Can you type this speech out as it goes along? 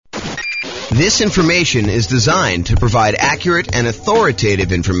This information is designed to provide accurate and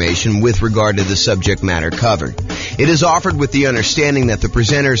authoritative information with regard to the subject matter covered. It is offered with the understanding that the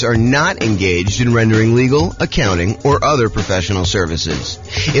presenters are not engaged in rendering legal, accounting, or other professional services.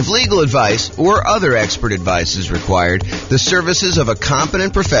 If legal advice or other expert advice is required, the services of a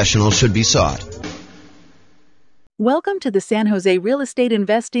competent professional should be sought. Welcome to the San Jose Real Estate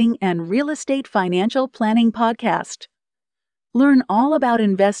Investing and Real Estate Financial Planning Podcast. Learn all about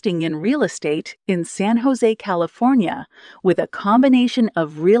investing in real estate in San Jose, California, with a combination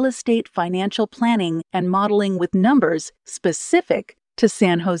of real estate financial planning and modeling with numbers specific to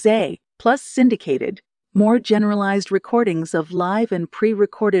San Jose, plus syndicated, more generalized recordings of live and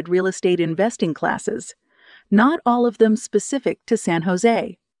pre-recorded real estate investing classes, not all of them specific to San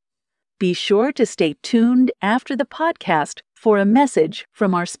Jose. Be sure to stay tuned after the podcast for a message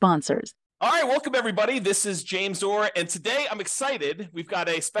from our sponsors. All right, welcome everybody. This is James Orr, and today I'm excited. We've got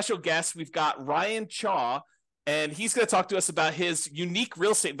a special guest. We've got Ryan Chaw, and he's going to talk to us about his unique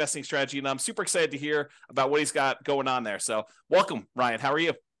real estate investing strategy, and I'm super excited to hear about what he's got going on there. So welcome, Ryan. How are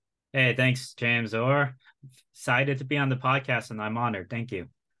you? Hey, thanks, James Orr. Excited to be on the podcast, and I'm honored. Thank you.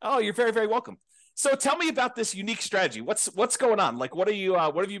 Oh, you're very, very welcome. So tell me about this unique strategy. What's going on? Like, what have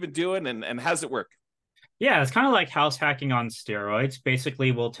you been doing, and how does it work? Yeah, it's kind of like house hacking on steroids.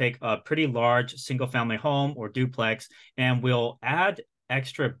 Basically, we'll take a pretty large single-family home or duplex, and we'll add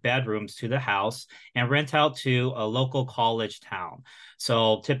extra bedrooms to the house and rent out to a local college town.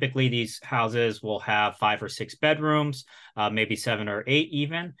 So typically, these houses will have 5 or 6 bedrooms, maybe 7 or 8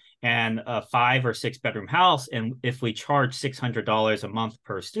 even, and a 5 or 6 bedroom house. And if we charge $600 a month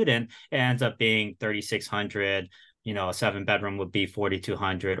per student, it ends up being $3,600. A 7-bedroom would be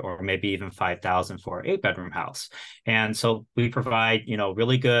 $4,200 or maybe even $5,000 for an 8-bedroom house. And so we provide,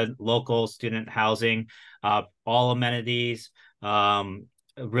 really good local student housing, all amenities,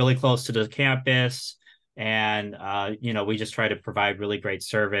 really close to the campus. And, we just try to provide really great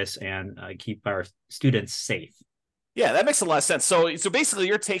service and keep our students safe. Yeah, that makes a lot of sense. So basically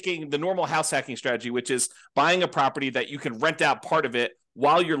you're taking the normal house hacking strategy, which is buying a property that you can rent out part of it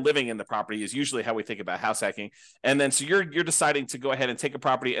while you're living in the property, is usually how we think about house hacking. And then so you're deciding to go ahead and take a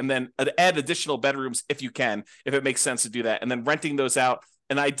property and then add additional bedrooms if you can, if it makes sense to do that, and then renting those out.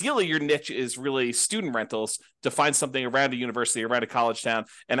 And ideally your niche is really student rentals, to find something around a university, around a college town,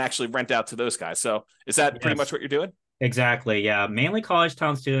 and actually rent out to those guys. So is that pretty much what you're doing? Exactly. Yeah. Mainly college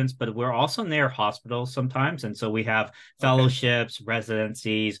town students, but we're also near hospitals sometimes. And so we have fellowships,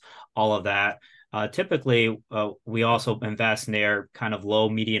 residencies, all of that. Typically, we also invest near kind of low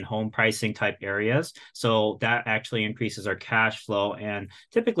median home pricing type areas. So that actually increases our cash flow. And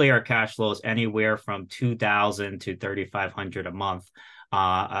typically our cash flow is anywhere from $2,000 to $3,500 a month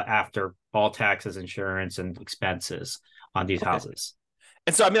after all taxes, insurance, and expenses on these houses.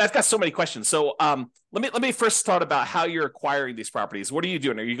 And so, I've got so many questions. So let me first start about how you're acquiring these properties. What are you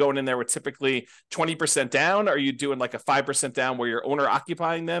doing? Are you going in there with typically 20% down? Are you doing like a 5% down where you're owner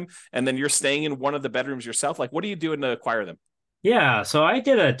occupying them and then you're staying in one of the bedrooms yourself? Like, what are you doing to acquire them? Yeah, so I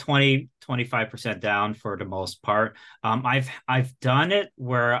did a 25% down for the most part. I've done it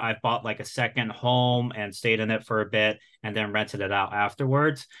where I bought like a second home and stayed in it for a bit and then rented it out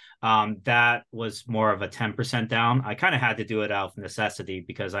afterwards. That was more of a 10% down. I kind of had to do it out of necessity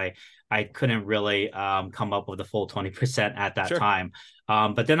because I couldn't really come up with the full 20% at that time.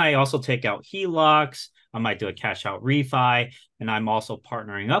 But then I also take out HELOCs. I might do a cash out refi, and I'm also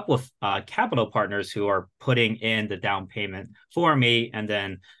partnering up with capital partners who are putting in the down payment for me. And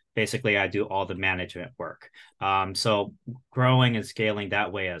then basically I do all the management work. So growing and scaling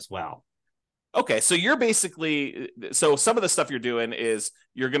that way as well. Okay, so you're basically, so some of the stuff you're doing is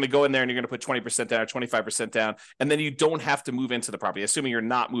you're going to go in there and you're going to put 20% down or 25% down, and then you don't have to move into the property, assuming you're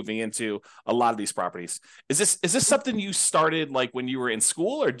not moving into a lot of these properties. Is this something you started like when you were in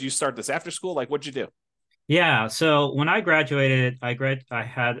school, or did you start this after school? Like, what'd you do? Yeah, so when I graduated, I graduated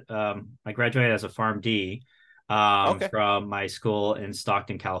as a PharmD from my school in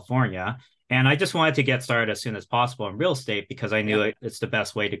Stockton, California. And I just wanted to get started as soon as possible in real estate because I knew it's the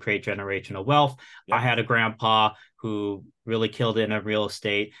best way to create generational wealth. I had a grandpa who really killed it in real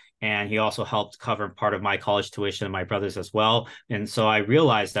estate, and he also helped cover part of my college tuition and my brothers as well. And so I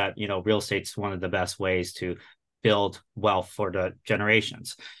realized that, real estate's one of the best ways to build wealth for the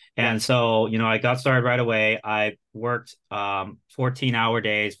generations. And so, I got started right away. I worked 15-hour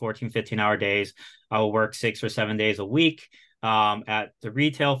days. I will work 6 or 7 days a week. at the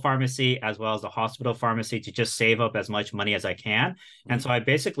retail pharmacy as well as the hospital pharmacy to just save up as much money as I can. And so I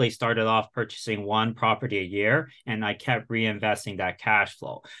basically started off purchasing one property a year, and I kept reinvesting that cash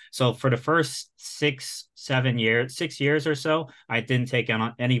flow. So for the first 6 years or so, I didn't take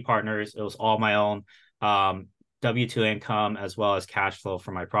on any partners. It was all my own W-2 income as well as cash flow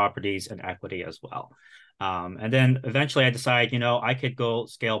for my properties and equity as well. And then eventually I decided, I could go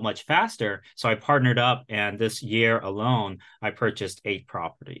scale much faster. So I partnered up, and this year alone, I purchased 8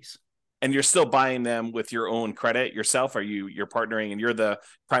 properties. And you're still buying them with your own credit yourself? You're partnering and you're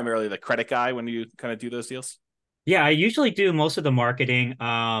primarily the credit guy when you kind of do those deals? Yeah, I usually do most of the marketing.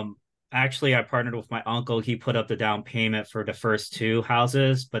 Actually, I partnered with my uncle. He put up the down payment for the first 2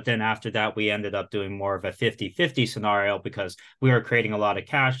 houses. But then after that, we ended up doing more of a 50-50 scenario because we were creating a lot of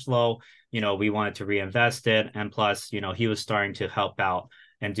cash flow. We wanted to reinvest it. And plus, he was starting to help out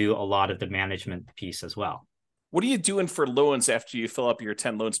and do a lot of the management piece as well. What are you doing for loans after you fill up your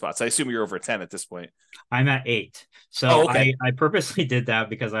 10 loan spots? I assume you're over 10 at this point. I'm at 8. So okay. I purposely did that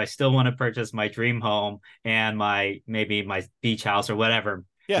because I still want to purchase my dream home and maybe my beach house or whatever.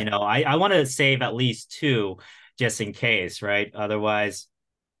 Yeah. I want to save at least 2 just in case, right? Otherwise,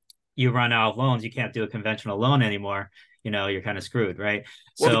 you run out of loans. You can't do a conventional loan anymore. You're kind of screwed, right?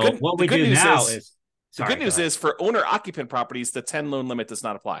 Well, so what we do now is the good news is for owner occupant properties, the 10 loan limit does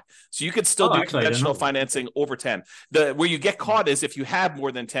not apply. So you could still do conventional financing over 10. Where you get caught is if you have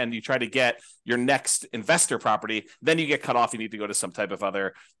more than 10, you try to get your next investor property, then you get cut off. You need to go to some type of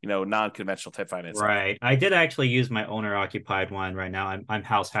other, non-conventional type financing. Right. I did actually use my owner occupied one right now. I'm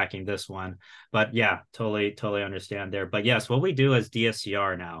house hacking this one, but yeah, totally understand there. But yes, what we do is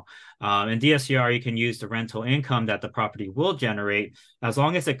DSCR now. In DSCR, you can use the rental income that the property will generate as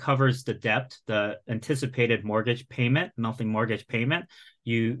long as it covers the debt, the anticipated mortgage payment, monthly mortgage payment.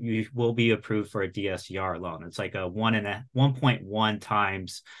 You will be approved for a DSCR loan. It's like a 1.1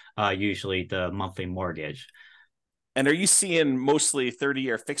 times usually the monthly mortgage. And are you seeing mostly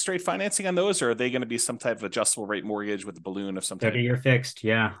 30-year fixed rate financing on those, or are they going to be some type of adjustable rate mortgage with a balloon of some type? 30-year fixed,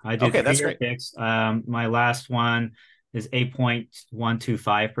 yeah. I do 30-year fixed. My last one is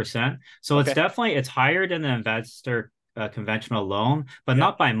 8.125%. So it's definitely, it's higher than the investor conventional loan, but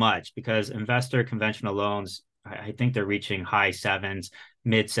not by much, because investor conventional loans, I think they're reaching high 7s,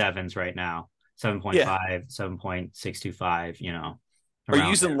 mid 7s right now, 7.5, 7.625, Are you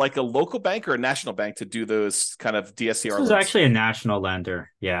using like a local bank or a national bank to do those kind of DSCR loans? This is actually a national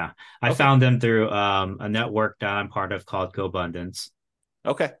lender. Yeah. I found them through a network that I'm part of called GoBundance.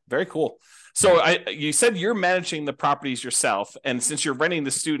 Okay. Very cool. So you said you're managing the properties yourself. And since you're renting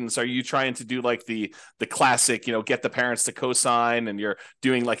the students, are you trying to do like the classic, get the parents to co-sign, and you're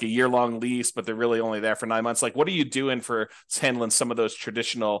doing like a year-long lease, but they're really only there for 9 months? Like, what are you doing for handling some of those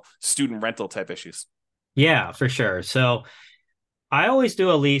traditional student rental type issues? Yeah, for sure. So I always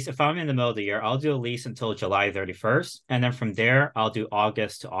do a lease. If I'm in the middle of the year, I'll do a lease until July 31st. And then from there, I'll do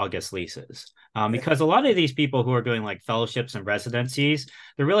August to August leases. Because a lot of these people who are doing like fellowships and residencies,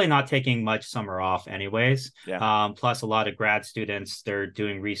 they're really not taking much summer off anyways. Yeah. Plus a lot of grad students, they're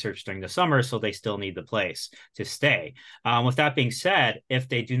doing research during the summer, so they still need the place to stay. With that being said, if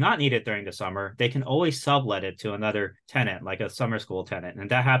they do not need it during the summer, they can always sublet it to another tenant, like a summer school tenant. And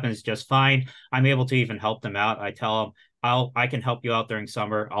that happens just fine. I'm able to even help them out. I tell them, I can help you out during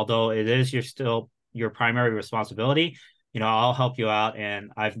summer, although it is your primary responsibility. I'll help you out,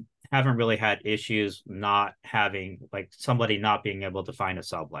 and I haven't really had issues not having like somebody not being able to find a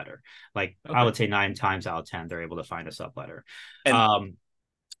subletter. Like I would say 9 times out of 10, they're able to find a subletter. And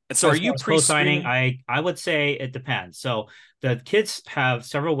so are you co-signing? I would say it depends. So the kids have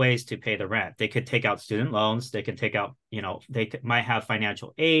several ways to pay the rent. They could take out student loans. They can take out, might have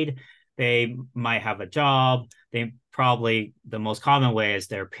financial aid. They might have a job. They probably, the most common way is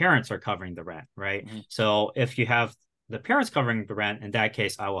their parents are covering the rent, right? Mm-hmm. So if you have the parents covering the rent, in that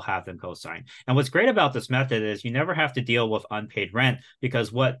case, I will have them co-sign. And what's great about this method is you never have to deal with unpaid rent,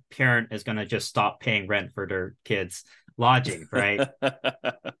 because what parent is going to just stop paying rent for their kids' lodging, right?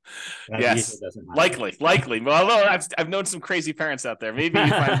 Yes, likely. Well, although I've known some crazy parents out there. Maybe you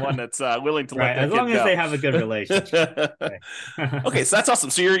find one that's willing to let their as long kid as go. they have a good relationship. Okay, so that's awesome.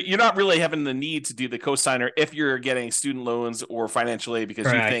 So you're not really having the need to do the co-signer if you're getting student loans or financial aid, because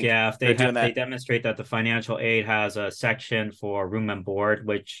you think if they demonstrate that the financial aid has a section for room and board,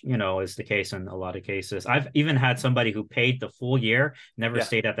 which is the case in a lot of cases. I've even had somebody who paid the full year, never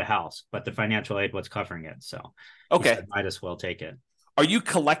stayed at the house, but the financial aid was covering it. So said, might as well take it. Are you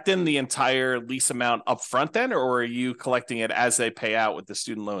collecting the entire lease amount up front then, or are you collecting it as they pay out with the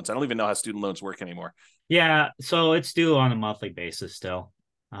student loans? I don't even know how student loans work anymore. Yeah, so it's due on a monthly basis still.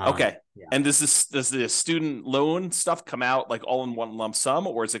 Okay. Yeah. And does the student loan stuff come out like all in one lump sum,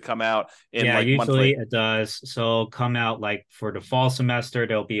 or does it come out in Yeah, like usually monthly? it does. So come out like for the fall semester,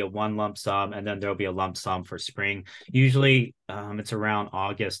 there'll be a one lump sum, and then there'll be a lump sum for spring. Usually, it's around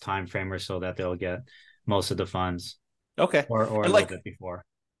August timeframe or so that they'll get most of the funds, Okay. or a And little like, bit before.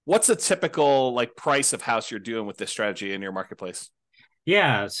 what's a typical like price of house you're doing with this strategy in your marketplace?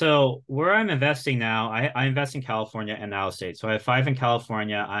 Yeah, so where I'm investing now, I invest in California and out of state. So I have five in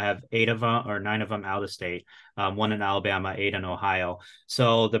California. I have eight of them or nine of them out of state, one in Alabama, eight in Ohio.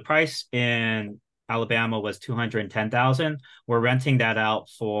 So the price in Alabama was 210,000. We're renting that out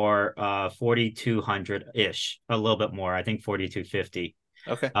for 4,200 ish, a little bit more. I think 4,250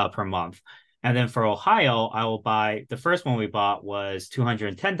 Okay. per month. And then for Ohio, I will buy the first one we bought was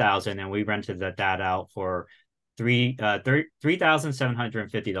 210,000, and we rented that out for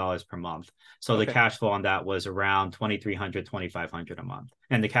 $3,750 per month. So the Okay. cash flow on that was around 2,300, 2,500 a month.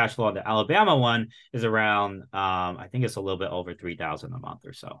 And the cash flow on the Alabama one is around I think it's a little bit over 3,000 a month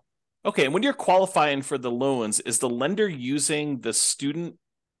or so. Okay. And when you're qualifying for the loans, is the lender using the student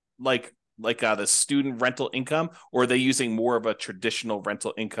the student rental income, or are they using more of a traditional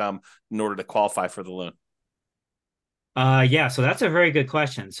rental income in order to qualify for the loan? Yeah, so that's a very good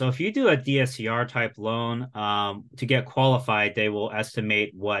question. So if you do a DSCR type loan, to get qualified, they will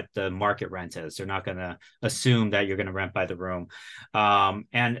estimate what the market rent is. They're not going to assume that you're going to rent by the room.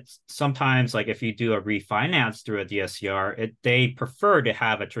 And sometimes, like if you do a refinance through a DSCR, they prefer to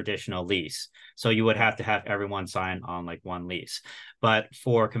have a traditional lease. So you would have to have everyone sign on like one lease. But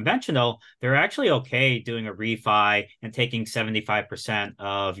for conventional, they're actually okay doing a refi and taking 75%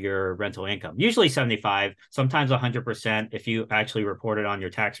 of your rental income. Usually 75, sometimes 100% if you actually report it on your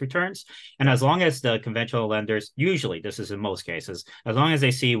tax returns. And as long as the conventional lenders, usually this is in most cases, as long as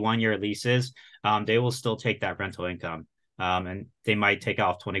they see 1 year leases, they will still take that rental income. And they might take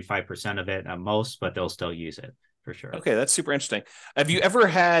off 25% of it at most, but they'll still use it for sure. Okay, that's super interesting. Have you ever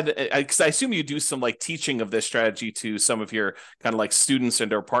had, because I assume you do some like teaching of this strategy to some of your kind of like students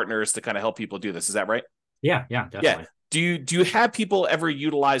and or partners to kind of help people do this. Is that right? Yeah, Yeah. definitely. Do you have people ever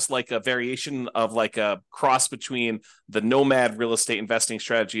utilize like a variation of like a cross between the nomad real estate investing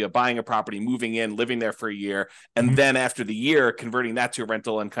strategy of buying a property, moving in, living there for a year, and Mhm. then after the year converting that to a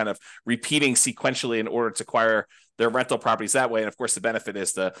rental and kind of repeating sequentially in order to acquire their rental properties that way? And of course, the benefit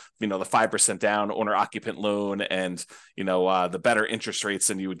is the 5% down owner occupant loan, and the better interest rates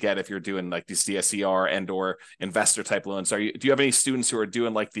than you would get if you're doing like these DSCR and or investor type loans. Do you have any students who are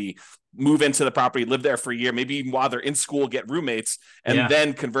doing like the move into the property, live there for a year, maybe even while they're in school, get roommates, and Yeah.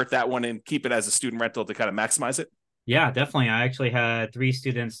 then convert that one and keep it as a student rental to kind of maximize it? Yeah, definitely. I actually had three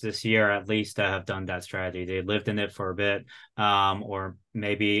students this year at least that have done that strategy. They lived in it for a bit, or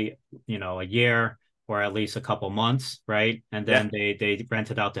maybe, a year or at least a couple months, right? And Yeah. then they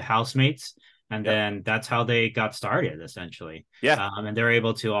rented out to housemates, and Yep. then that's how they got started essentially. Yeah. And they're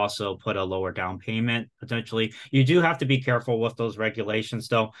able to also put a lower down payment potentially. You do have to be careful with those regulations,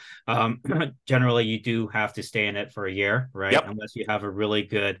 though. Um, Generally, you do have to stay in it for a year, right? Yep. Unless you have a really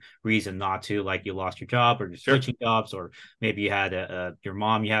good reason not to, like you lost your job or you're Sure. switching jobs, or maybe you had your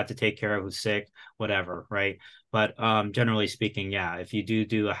mom you had to take care of who's sick, whatever, right? But generally speaking, yeah, if you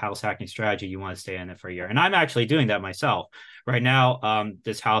do a house hacking strategy, you want to stay in it for a year. And I'm actually doing that myself right now.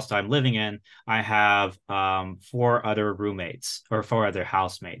 This house that I'm living in, I have four other roommates or four other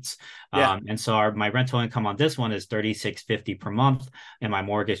housemates, Yeah. and so my rental income on this one is 3,650 per month, and my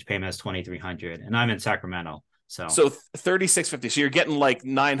mortgage payment is 2,300, and I'm in Sacramento. So So 3650. So you're getting like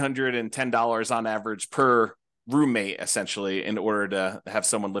 $910 on average per roommate, essentially, in order to have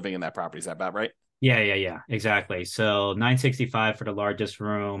someone living in that property. Is that about right? yeah, exactly. So 965 for the largest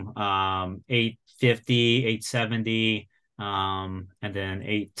room, 850, 870, and then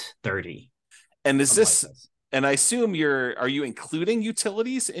 830. And is Something like this, this. and I assume are you including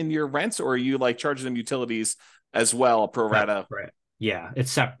utilities in your rents, or are you like charging them utilities as well, pro rata? Separate. Yeah,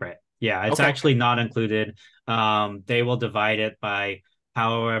 it's separate. Yeah, it's Okay. actually not included. They will divide it by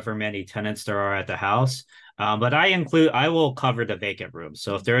however many tenants there are at the house. But I will cover the vacant room.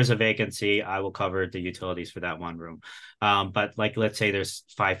 So if there is a vacancy, I will cover the utilities for that one room. But like, let's say there's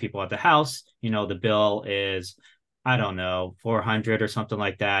five people at the house, the bill is, I don't know, 400 or something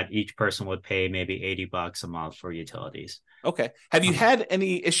like that. Each person would pay maybe $80 a month for utilities. Okay. Have you Um, had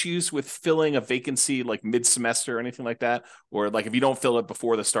any issues with filling a vacancy like mid semester or anything like that? Or like if you don't fill it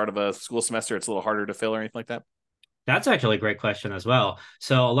before the start of a school semester, it's a little harder to fill or anything like that? That's actually a great question as well.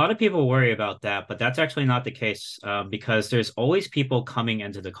 So a lot of people worry about that, but that's actually not the case, because there's always people coming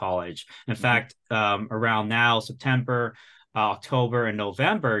into the college. In Mm-hmm. fact, around now, September, October and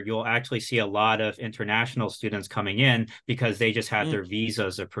November, you'll actually see a lot of international students coming in because they just had their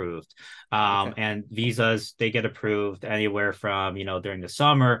visas approved. Okay. And visas, they get approved anywhere from, during the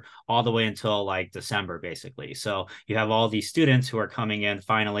summer all the way until like December, basically. So you have all these students who are coming in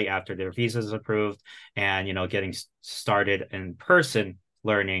finally after their visas approved and, getting started in person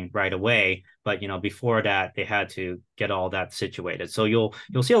learning right away. But before that, they had to get all that situated. So you'll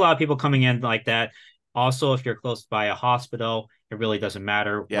see a lot of people coming in like that. Also, if you're close by a hospital, it really doesn't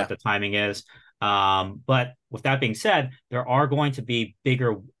matter Yeah. what the timing is. But with that being said, there are going to be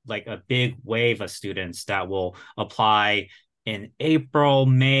like a big wave of students that will apply in April,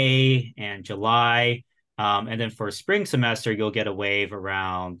 May, and July. And then for spring semester, you'll get a wave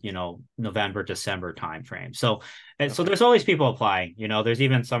around, November, December timeframe. So there's always people applying. There's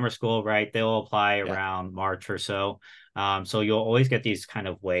even summer school, right? They'll apply Yeah. around March or so. So you'll always get these kind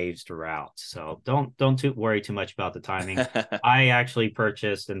of waves throughout. So don't worry too much about the timing. I actually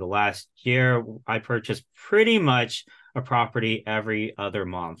purchased in the last year, I purchased pretty much a property every other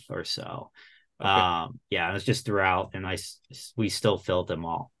month or so. Okay. Yeah, it was just throughout, and we still filled them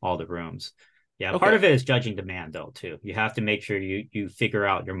all the rooms. Yeah, part Okay. of it is judging demand though too. You have to make sure you figure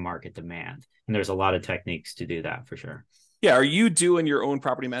out your market demand, and there's a lot of techniques to do that for sure. Yeah. Are you doing your own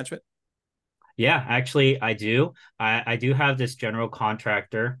property management? Yeah, actually, I do. I do have this general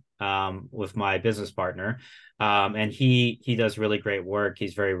contractor with my business partner, and he does really great work.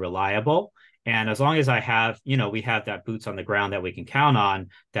 He's very reliable, and as long as I have, we have that boots on the ground that we can count on,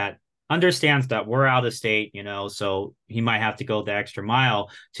 that understands that we're out of state, so he might have to go the extra mile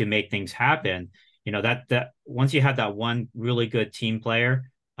to make things happen. That once you have that one really good team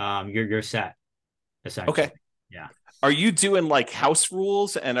player, you're set essentially. Okay. Yeah. Are you doing like house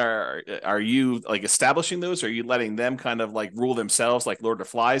rules, and are you like establishing those? Or are you letting them kind of like rule themselves, like Lord of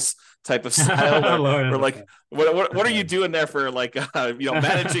the Flies type of style, Lord or of the like Flies. what are you doing there for like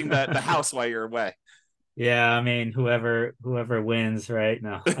managing the house while you're away? Yeah, I mean, whoever wins, right?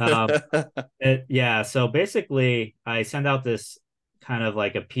 No. Yeah, so basically I send out this kind of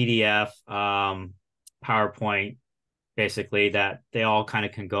like a PDF PowerPoint basically that they all kind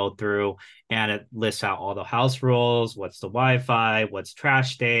of can go through, and it lists out all the house rules, what's the Wi-Fi, what's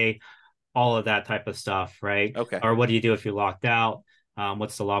trash day, all of that type of stuff, right? Okay. Or what do you do if you're locked out?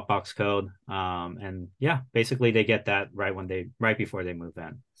 What's the lockbox code? And yeah, basically they get that right before they move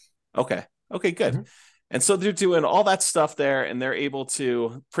in. Okay. Okay, good. Mhm. And so they're doing all that stuff there, and they're able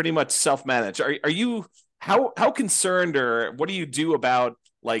to pretty much self-manage. Are you how concerned, or what do you do about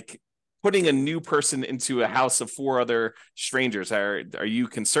like putting a new person into a house of four other strangers? Are you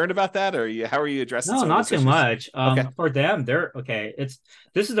concerned about that, or how are you addressing No, some of not those too issues? much. Okay. For them, they're okay.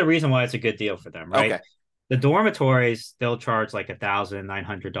 This is the reason why it's a good deal for them, right? Okay. The dormitories, they'll charge like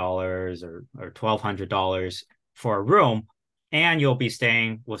 $1,900 or $1,200 for a room, and you'll be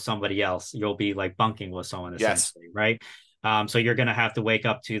staying with somebody else. You'll be like bunking with someone Yes. essentially, right? So you're gonna have to wake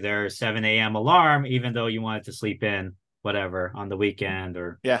up to their 7 a.m. alarm, even though you wanted to sleep in whatever on the weekend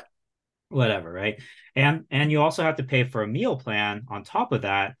or Yeah. whatever, right? And you also have to pay for a meal plan on top of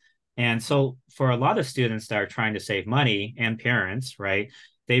that. And so for a lot of students that are trying to save money and parents, right,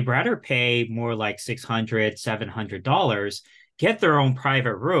 they'd rather pay more like $600, $700, get their own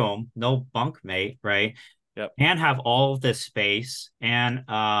private room, no bunkmate, right? Yep. And have all of this space and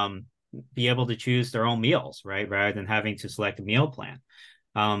be able to choose their own meals, right? Rather than having to select a meal plan.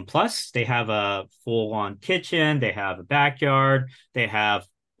 Plus, they have a full-on kitchen, they have a backyard, they have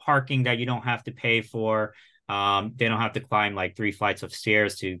parking that you don't have to pay for. They don't have to climb like 3 flights of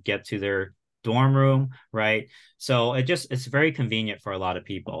stairs to get to their dorm room, right? So it's very convenient for a lot of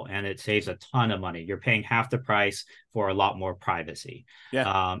people, and it saves a ton of money. You're paying half the price for a lot more privacy.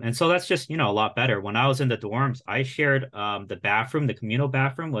 Yeah. And so that's just, a lot better. When I was in the dorms, I shared the communal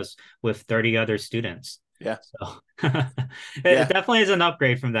bathroom was with 30 other students. Yeah. So Yeah. it definitely is an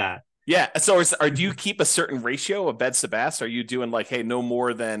upgrade from that. Yeah. So do you keep a certain ratio of beds to baths? Are you doing like, hey, no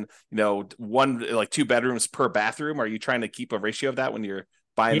more than, one, like 2 bedrooms per bathroom? Are you trying to keep a ratio of that when you're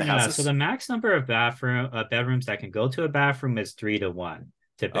buying the Yeah, so houses? the max number of bedrooms that can go to a bathroom is 3 to 1,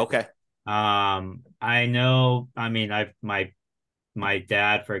 typically. Okay. I know, I mean, my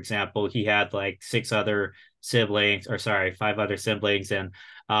dad, for example, he had like 5 other siblings, and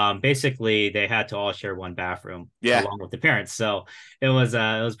basically they had to all share one bathroom Yeah. along with the parents. So it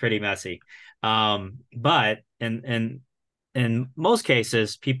was pretty messy. But in most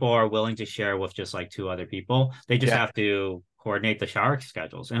cases, people are willing to share with just like two other people. They just Yeah. have to coordinate the shower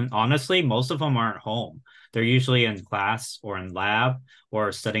schedules. And honestly, most of them aren't home. They're usually in class or in lab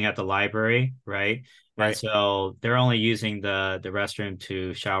or studying at the library, right? And Right. so they're only using the restroom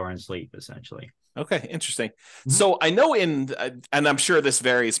to shower and sleep, essentially. Okay, interesting. Mhm. So I know and I'm sure this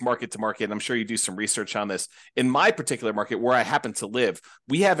varies market to market. I'm sure you do some research on this. In my particular market where I happen to live,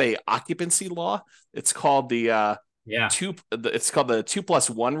 we have a occupancy law. It's called Yeah. it's called the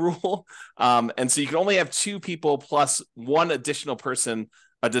 2+1 rule. And so you can only have two people plus one additional person,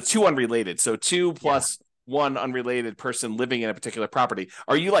 the two unrelated. So two Yeah. plus one unrelated person living in a particular property.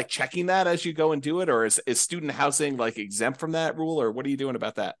 Are you like checking that as you go and do it, or is student housing like exempt from that rule, or what are you doing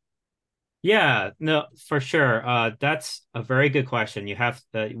about that? Yeah, no, for sure. That's a very good question.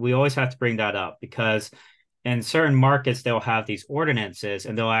 We always have to bring that up because in certain markets they'll have these ordinances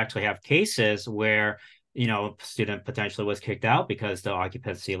and they'll actually have cases where, a student potentially was kicked out because the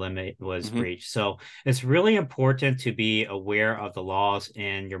occupancy limit was Mm-hmm. breached. So it's really important to be aware of the laws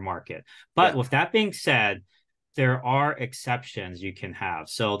in your market. But Yeah. with that being said, there are exceptions you can have.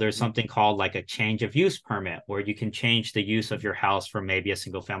 So there's Mm-hmm. something called like a change of use permit, where you can change the use of your house from maybe a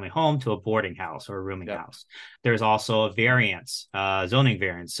single family home to a boarding house or a rooming Yep. house. There's also a variance, zoning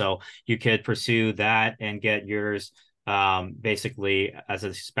variance. So you could pursue that and get yours basically as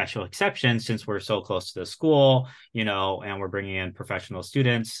a special exception, since we're so close to the school, and we're bringing in professional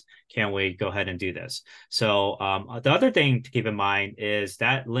students. Can we go ahead and do this? So the other thing to keep in mind is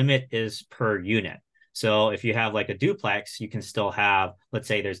that limit is per unit. So if you have like a duplex, you can still have, let's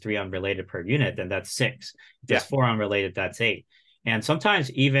say there's three unrelated per unit, then that's six. If Yeah. there's four unrelated, that's eight. And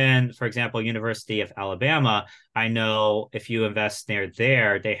sometimes even, for example, University of Alabama, I know if you invest near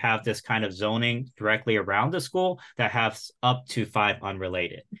there, they have this kind of zoning directly around the school that has up to five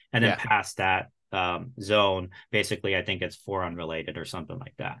unrelated. And then Yeah. past that zone, basically, I think it's four unrelated or something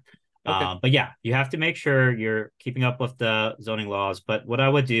like that. Okay. But yeah, you have to make sure you're keeping up with the zoning laws. But what I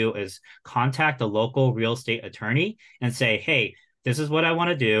would do is contact a local real estate attorney and say, hey, this is what I want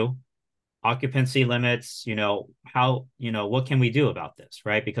to do. Occupancy limits, what can we do about this?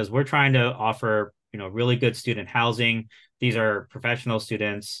 Right. Because we're trying to offer, really good student housing. These are professional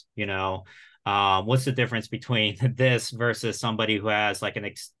students, what's the difference between this versus somebody who has like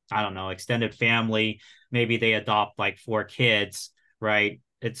I don't know, extended family? Maybe they adopt like four kids, right?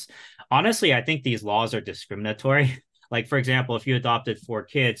 It's honestly, I think these laws are discriminatory. Like, for example, if you adopted four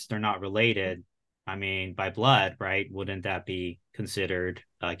kids, they're not related. I mean, by blood, right? Wouldn't that be considered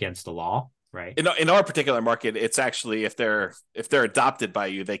against the law, right? In our particular market, it's actually if they're adopted by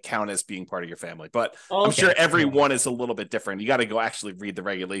you, they count as being part of your family. But Oh, I'm sure okay, cool. everyone is a little bit different. You got to go actually read the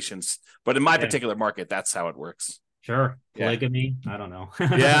regulations. But in my Yeah, particular market, that's how it works. sure. Yeah. Polygamy, I don't know.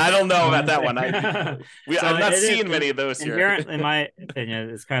 Yeah, I don't know about that Honestly. one. So I'm not it is seeing many of those here. inherent, in my opinion,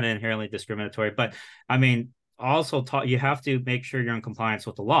 it's kind of inherently discriminatory. But I mean, also you have to make sure you're in compliance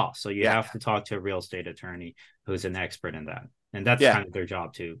with the law. So you Yeah. have to talk to a real estate attorney who's an expert in that. And that's Yeah. kind of their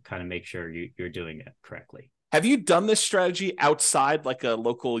job to kind of make sure you're doing it correctly. Have you done this strategy outside like a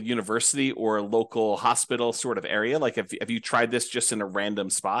local university or a local hospital sort of area? Like have you tried this just in a random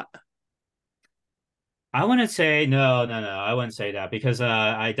spot? I wouldn't say no, no, no. I wouldn't say that because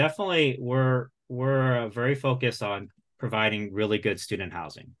I definitely we're very focused on providing really good student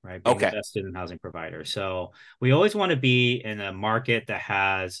housing, right? Being the Okay. best student housing provider. So we always want to be in a market that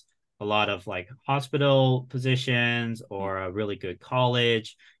has a lot of like hospital positions or a really good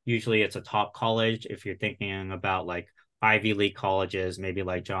college. Usually it's a top college if you're thinking about like Ivy League colleges, maybe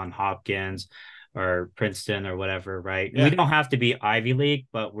like John Hopkins or Princeton or whatever, right? We Yeah. don't have to be Ivy League,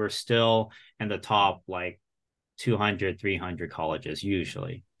 but we're still in the top like 200, 300 colleges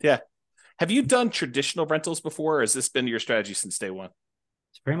usually. Yeah. Have you done traditional rentals before, or has this been your strategy since day one?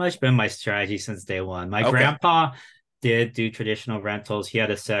 It's pretty much been my strategy since day one. My Okay. grandpa did do traditional rentals. He had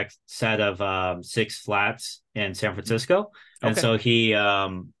a set of six flats in San Francisco. And Okay. so he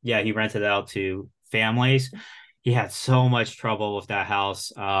rented out to families. He had so much trouble with that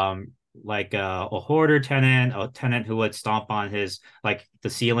house. Like a hoarder tenant, a tenant who would stomp on his like the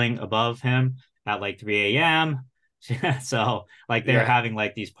ceiling above him at like 3 a.m. So like they're Yeah. having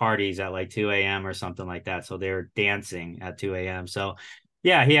like these parties at like 2 a.m. or something like that. So they're dancing at 2 a.m. So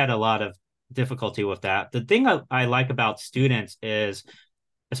yeah, he had a lot of difficulty with that. The thing I like about students is,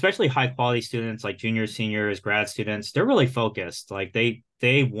 especially high quality students like juniors, seniors, grad students, they're really focused. Like they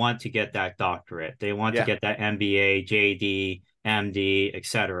want to get that doctorate. They want to Yeah. get that MBA, JD, MD,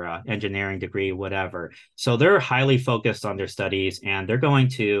 etc., engineering degree, whatever. So they're highly focused on their studies and they're going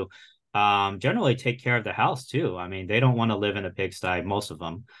to generally take care of the house too. I mean, they don't want to live in a pigsty, most of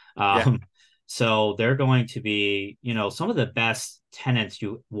them. Yeah. Um, so they're going to be, some of the best tenants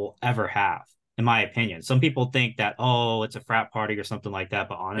you will ever have, in my opinion. Some people think that, oh, it's a frat party or something like that.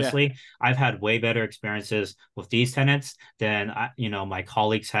 But Yeah. honestly, I've had way better experiences with these tenants than my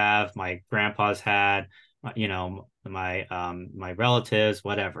colleagues have, my grandpa's had, my relatives,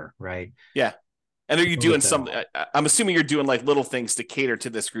 whatever, right? Yeah. And are you Go doing with it some? all. I'm assuming you're doing like little things to cater to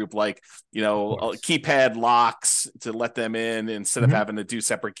this group, like Of course. keypad locks to let them in instead of Mhm. having to do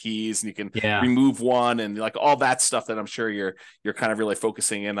separate keys, and you can Yeah. remove one, and like all that stuff that I'm sure you're kind of really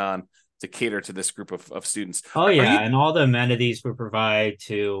focusing in on to cater to this group of students. Oh Are yeah, you and all the amenities we provide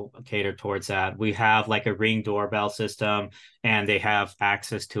to cater towards that. We have like a Ring doorbell system, and they have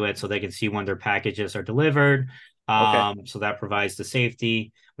access to it so they can see when their packages are delivered. okay? So that provides the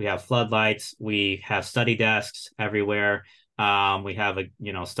safety. We have floodlights. We have study desks everywhere. We have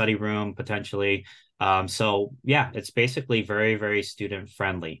a study room potentially. So yeah, it's basically very, very student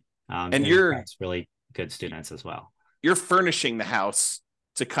friendly, And and that's really good students as well. you're furnishing the house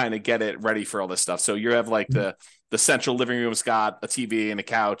to kind of get it ready for all this stuff. So you have like the central living room's got a TV and a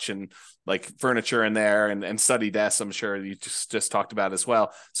couch and like furniture in there and study desks. I'm sure you just talked about as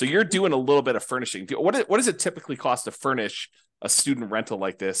well. So you're doing a little bit of furnishing. What does it typically cost to furnish a student rental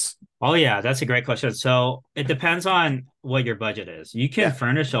like this? Oh yeah, that's a great question. So it depends on what your budget is. You can Yeah.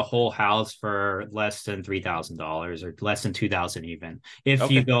 furnish a whole house for less than $3,000 or less than 2,000 even. If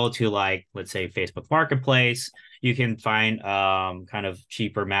you Okay. go to like, let's say Facebook Marketplace, you can find kind of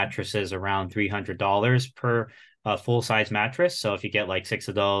cheaper mattresses around $300 per full size mattress. So if you get like six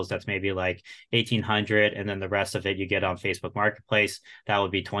of those, that's maybe like 1,800, and then the rest of it you get on Facebook Marketplace, that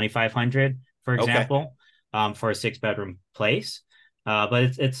would be 2,500, for Okay. example, for a six-bedroom place.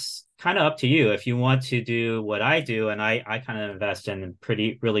 But it's kind of up to you if you want to do what I do, and I kind of invest in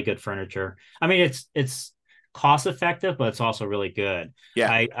pretty really good furniture. I mean, it's cost effective, but it's also really good.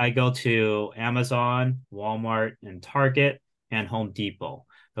 Yeah. I go to Amazon, Walmart, and Target and Home Depot.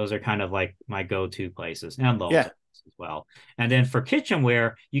 Those are kind of like my go-to places, and Lowe's Yeah. as well. And then for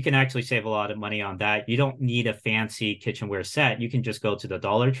kitchenware, you can actually save a lot of money on that. You don't need a fancy kitchenware set. You can just go to the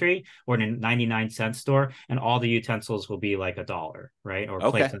Dollar Tree or the 99-cent store, and all the utensils will be like $1, right? Or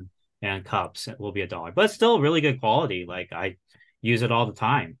plates Okay. and cups will be $1. But it's still really good quality. Like I use it all the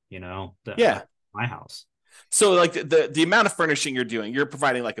time, Yeah. my house. So like the amount of furnishing you're doing, you're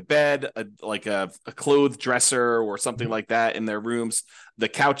providing like a bed, a clothes dresser or something like that in their rooms, the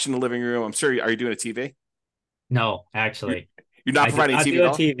couch in the living room. I'm sure. Are you doing a TV? No, You're, actually. you're not I do providing a not TV do at a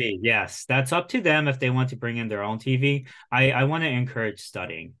all. TV. Yes, that's up to them if they want to bring in their own TV. I want to encourage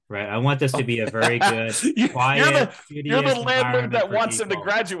studying, right? I want this to Oh. be a very good, you're the quiet, you're the studious landlord environment that for wants them to people.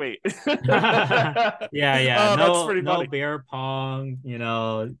 graduate. Yeah. Oh, that's No, pretty no funny. beer pong,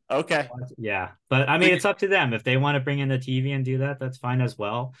 Okay. yeah. But I So mean, it's up to them. If they want to bring in the TV and do that, that's fine as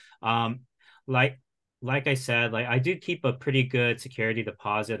well. Like like I said, like I do keep a pretty good security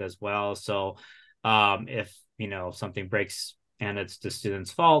deposit as well. So if something breaks and it's the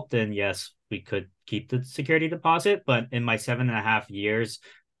student's fault, then yes, we could keep the security deposit. But in my 7.5 years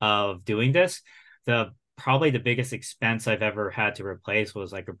of doing this, the probably the biggest expense I've ever had to replace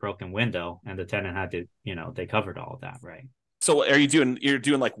was like a broken window, and the tenant had to, they covered all of that, right? so you're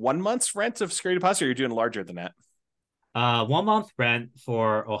doing like 1 month's rent of security deposit, or you're doing larger than that? 1 month rent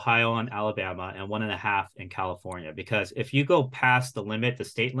for Ohio and Alabama, and 1.5 in California. Because if you go past the limit, the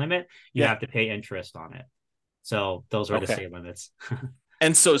state limit, you Yeah. have to pay interest on it. So those are the Okay. state limits.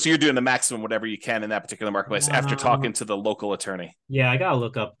 And so you're doing the maximum whatever you can in that particular marketplace after Uh, talking to the local attorney. yeah, I gotta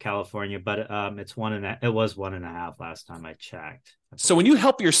look up California, but it was 1.5 last time I checked, I So when believe. you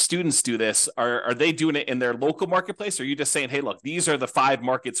help your students do this, are they doing it in their local marketplace? Or are you just saying, hey, look, these are the 5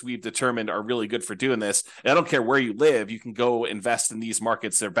 markets we've determined are really good for doing this. And I don't care where you live, you can go invest in these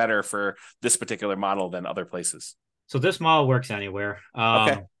markets. They're better for this particular model than other places. So this model works anywhere.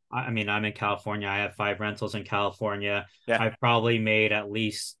 Okay. I mean, I'm in California. I have 5 rentals in California. Yeah. I've probably made at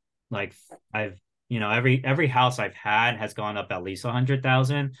least like I've every house I've had has gone up at least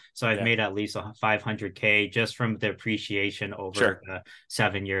 100,000. So I've Yeah. made at least 500K just from the appreciation over Sure. the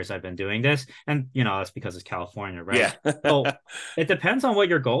 7 years I've been doing this. And that's because it's California, right? Yeah. So it depends on what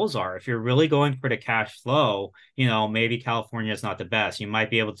your goals are. If you're really going for the cash flow, maybe California is not the best. You might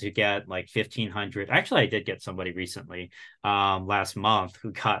be able to get like 1,500. Actually, I did get somebody recently, last month,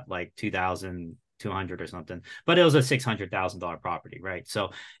 who got like 2,200 or something, but it was a $600,000 property, right? So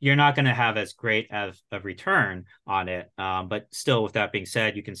you're not going to have as great of a return on it. But still, with that being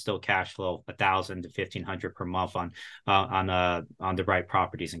said, you can still cash flow 1,000 to 1,500 per month on the right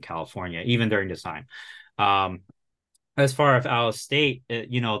properties in California, even during this time. As far as out of state,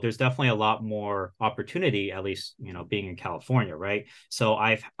 there's definitely a lot more opportunity, at least, being in California, right? So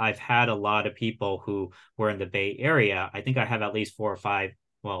I've had a lot of people who were in the Bay Area. I think I have at least 4 or 5,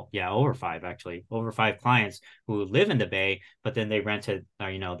 well, yeah, over 5 actually, over 5 clients who live in the Bay, but then they rented,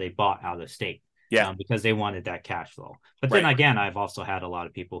 they bought out of state. Yeah. Because they wanted that cash flow. But then Right. again, I've also had a lot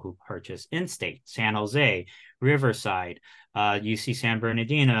of people who purchase in state, San Jose, Riverside, UC San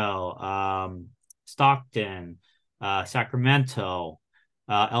Bernardino, Stockton, Sacramento,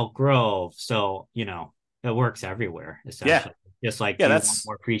 Elk Grove. So, it works everywhere, Yeah. essentially. Just like, Yeah, do you want that's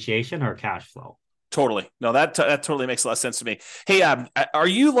more appreciation or cash flow? totally. No, that totally makes a lot of sense to me. Hey, are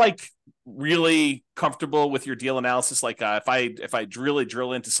you like really comfortable with your deal analysis? Like, if I really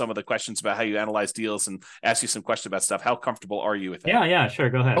drill into some of the questions about how you analyze deals and ask you some questions about stuff, how comfortable are you with that? Yeah, yeah, sure.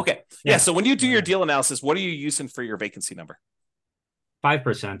 Go ahead. Okay. Yeah. Yeah. So when you do Go your ahead. deal analysis, what are you using for your vacancy number?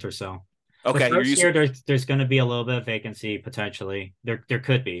 5% or so. The Okay, you're first using. year, there's going to be a little bit of vacancy potentially. There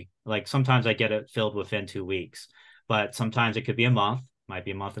could be. Like sometimes I get it filled within 2 weeks, but sometimes it could be a month, might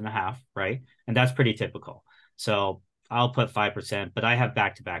be a month and a half, right? And that's pretty typical. So I'll put 5%, but I have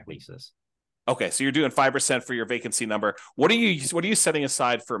back-to-back leases. Okay, so you're doing 5% for your vacancy number. What are you setting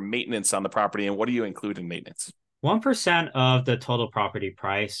aside for maintenance on the property, and what do you include in maintenance? 1% of the total property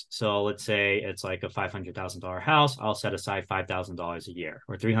price. So let's say it's like a $500,000 house. I'll set aside $5,000 a year,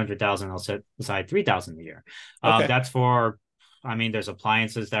 or 300,000. I'll set aside 3,000 a year. Okay. That's for, I mean, there's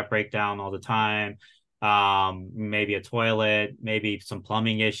appliances that break down all the time. Maybe a toilet, maybe some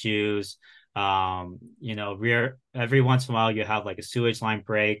plumbing issues. Every once in a while you have like a sewage line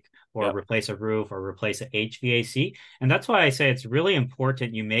break, or Yep. replace a roof, or replace a HVAC. And that's why I say it's really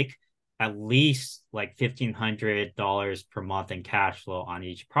important you make at least like $1,500 per month in cash flow on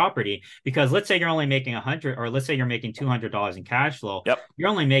each property. Because let's say you're only making 100, or let's say you're making $200 in cash flow, Yep. you're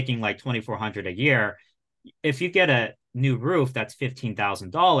only making like 2,400 a year. If you get a new roof that's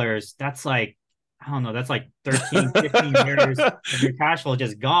 $15,000, that's like, I don't know, that's like 13, 15 years of your cash flow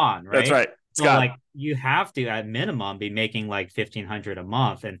just gone, That's right? right. It's So gone. like you have to at minimum be making like 1,500 a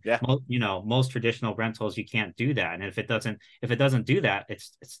month, and Yeah. most traditional rentals you can't do that. And if it doesn't do that,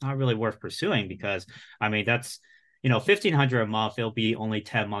 it's not really worth pursuing, because I mean that's 1,500 a month, it'll be only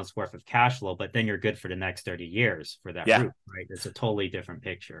 10 months worth of cash flow, but then you're good for the next 30 years for that Yeah. roof, right? It's a totally different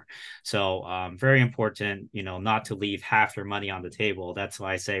picture. So very important, not to leave half your money on the table. That's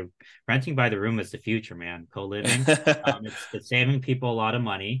why I say renting by the room is the future, man. Co-living, it's saving people a lot of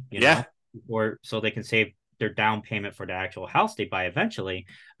money, Yeah. or so they can save their down payment for the actual house they buy eventually.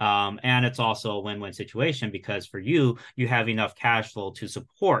 And it's also a win-win situation, because for you have enough cash flow to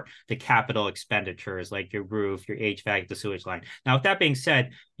support the capital expenditures like your roof, your HVAC, the sewage line. Now, with that being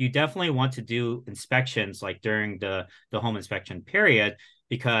said, you definitely want to do inspections like during the home inspection period,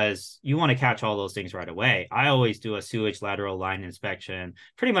 because you want to catch all those things right away. I always do a sewage lateral line inspection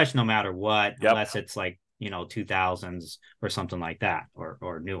pretty much no matter what, Yep. unless it's like 2000s or something like that,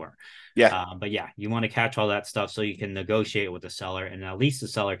 or newer. Yeah. But yeah, you want to catch all that stuff so you can negotiate with the seller, and at least the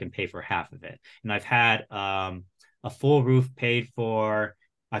seller can pay for half of it. And I've had a full roof paid for.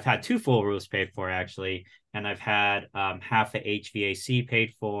 I've had two full roofs paid for, actually, and I've had half the HVAC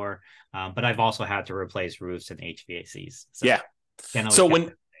paid for. But I've also had to replace roofs and HVACs. So Yeah. can't always So get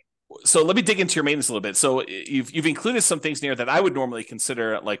when So let me dig into your maintenance a little bit. So you've included some things here that I would normally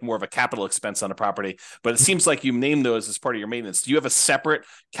consider like more of a capital expense on a property, but it seems like you named those as part of your maintenance. Do you have a separate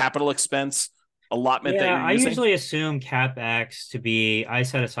capital expense allotment that Yeah, you're I using? usually assume CapEx to be, I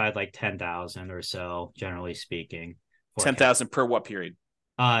set aside like 10,000 or so, generally speaking, for cap. 10,000 per what period?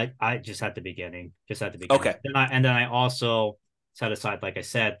 I just at the beginning, Okay. Then I also set aside, like I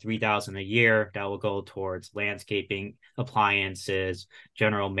said, 3,000 a year that will go towards landscaping, appliances,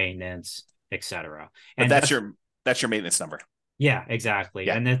 general maintenance, etc. But And that's your maintenance number. yeah, exactly.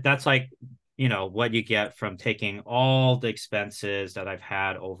 Yeah. And that's like, what you get from taking all the expenses that I've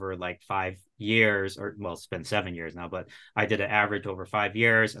had over like 5 years, or well, it's been 7 years now, but I did an average over 5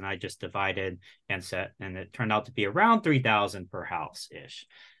 years, and I just divided and set, and it turned out to be around 3,000 per house ish.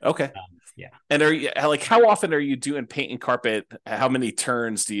 Okay. Yeah. And how often are you doing paint and carpet? How many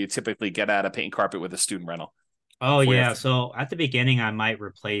turns do you typically get out of paint and carpet with a student rental? Oh Before you yeah. have to, So at the beginning, I might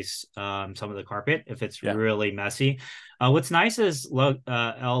replace some of the carpet if it's yeah. really messy. What's nice is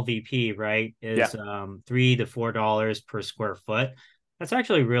LVP, right? Yeah. Is $3 to $4 per square foot. That's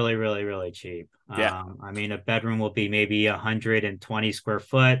actually really, really, really cheap. Yeah. I mean, a bedroom will be maybe 120 square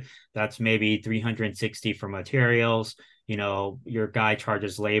foot. That's maybe 360 for materials. Your guy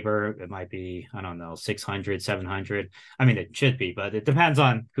charges labor. It might be, I don't know, 600, 700. I mean, it should be, but it depends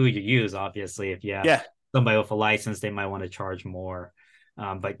on who you use, obviously. If you have Yeah. somebody with a license, they might want to charge more.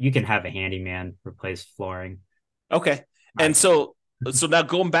 But you can have a handyman replace flooring. Okay. I And so now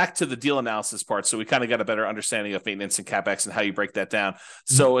going back to the deal analysis part, so we kind of got a better understanding of maintenance and capex and how you break that down.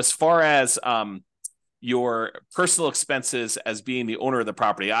 So as far as your personal expenses as being the owner of the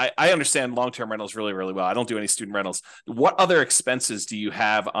property, I understand long-term rentals really, really well. I don't do any student rentals. What other expenses do you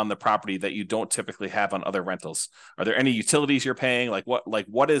have on the property that you don't typically have on other rentals? Are there any utilities you're paying? Like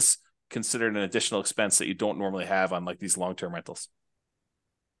what is considered an additional expense that you don't normally have on like these long-term rentals?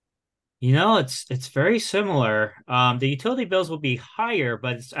 It's very similar. The utility bills will be higher,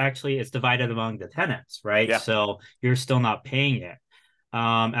 but it's divided among the tenants, right? Yeah. So you're still not paying it.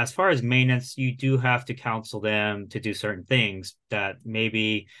 As far as maintenance, you do have to counsel them to do certain things that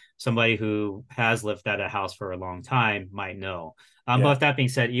maybe somebody who has lived at a house for a long time might know. But Yeah. with that being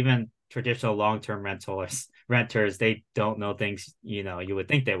said, even traditional long-term renters, they don't know things, you would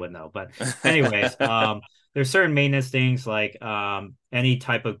think they would know. But anyways, there's certain maintenance things like any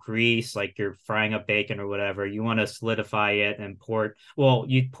type of grease, like you're frying up bacon or whatever, you want to solidify it and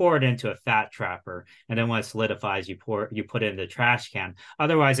you pour it into a fat trapper, and then when it solidifies, you put it in the trash can.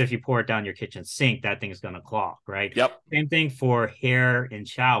 Otherwise, if you pour it down your kitchen sink, that thing's gonna clog, right? Yep. Same thing for hair in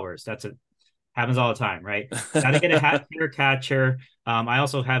showers. Happens all the time, right? Got to get a hair catcher. I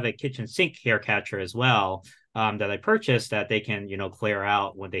also have a kitchen sink hair catcher as well, that I purchased that they can, clear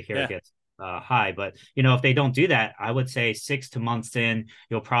out when the hair Yeah. gets high. But if they don't do that, I would say 6 to months in,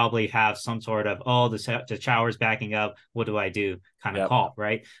 you'll probably have some sort of, oh, the shower's backing up. What do I do? Kind of Yep. call,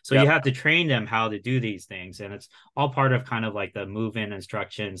 right? So you Yep. have to train them how to do these things, and it's all part of kind of like the move-in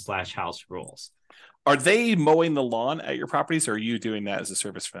instruction / house rules. Are they mowing the lawn at your properties, or are you doing that as a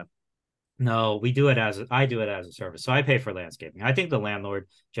service for them? No, I do it as a service. So I pay for landscaping. I think the landlord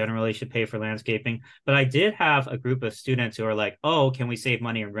generally should pay for landscaping, but I did have a group of students who are like, "Oh, can we save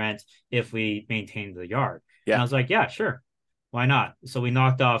money in rent if we maintain the yard?" And I Yeah. was like, "Yeah, sure. Why not?" So we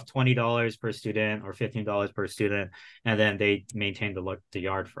knocked off $20 per student or $15 per student, and then they maintained the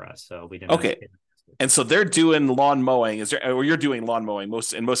yard for us. So we didn't have to Okay. pay. And so they're doing lawn mowing. Or you're doing lawn mowing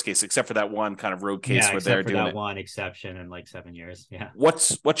in most cases, except for that one kind of road case Yeah, where they're except for doing that it. one exception in like 7 years. Yeah.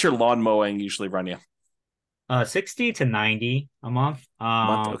 What's your lawn mowing usually run you? 60 to 90 a month. A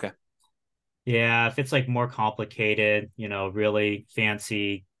month? Okay. Yeah, if it's like more complicated, really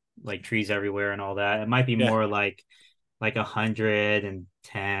fancy, like trees everywhere and all that, it might be Yeah. more like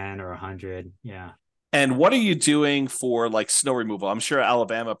 110 or 100. Yeah. And what are you doing for like snow removal? I'm sure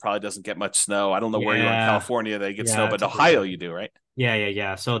Alabama probably doesn't get much snow. I don't know where you are in Yeah. California, they get snow, Yeah, but Ohio typically. you do, right?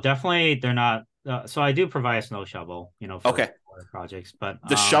 Yeah. So definitely they're not so I do provide a snow shovel, for Okay. water projects, but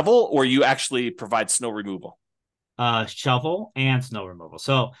The shovel, or you actually provide snow removal? shovel and snow removal.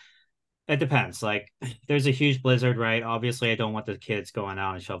 So it depends. Like, there's a huge blizzard, right? Obviously, I don't want the kids going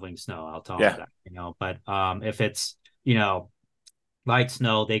out and shoveling snow. I'll tell them Yeah. that. But if it's you know light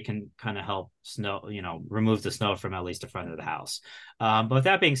snow, they can kind of help remove the snow from at least the front of the house. But with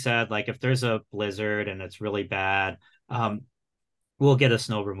that being said, like if there's a blizzard and it's really bad, we'll get a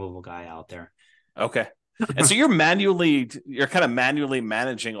snow removal guy out there. Okay. And so you're kind of manually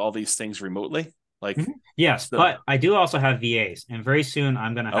managing all these things remotely? Like, Mhm. Yes, so, but I do also have VAs, and very soon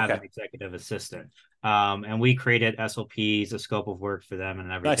I'm going to have okay. an executive assistant. And we created SOPs, a scope of work for them,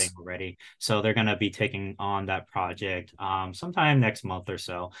 and everything Nice. already. So they're going to be taking on that project sometime next month or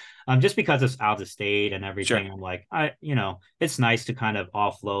so. Just because it's out of state and Sure. everything, I'm like, it's nice to kind of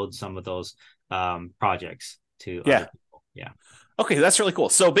offload some of those projects to other Yeah. people. Yeah. Okay, that's really cool.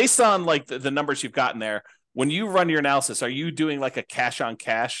 So based on like the numbers you've gotten there, when you run your analysis, are you doing like a cash on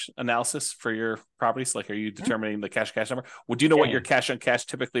cash analysis for your properties? Like, are you determining the cash number? Well, do you know what Yeah. your cash on cash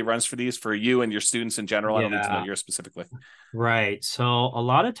typically runs for these for you and your students in general? I don't need to know Yeah. yours specifically. Right. So a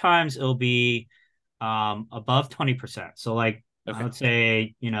lot of times it'll be above 20%. So like I Okay. would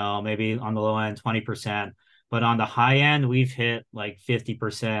say, maybe on the low end 20%, but on the high end we've hit like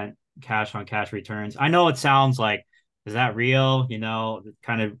 50% cash on cash returns. I know it sounds like, is that real? It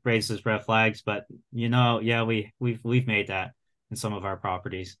kind of raises red flags, but yeah, we've made that in some of our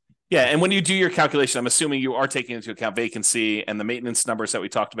properties. Yeah, and when you do your calculation, I'm assuming you are taking into account vacancy and the maintenance numbers that we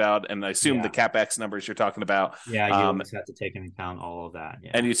talked about, and I assume the Yeah. capex numbers you're talking about, Yeah, you um, always have to take into account all of that.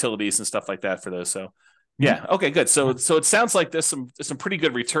 and Yeah. utilities and stuff like that for those. So Mhm. yeah. Okay. Good. Yeah. So it sounds like there's some pretty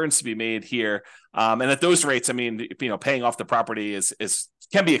good returns to be made here. And at those rates, I mean, paying off the property is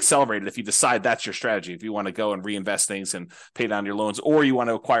can be accelerated if you decide that's your strategy. If you want to go and reinvest things and pay down your loans, or you want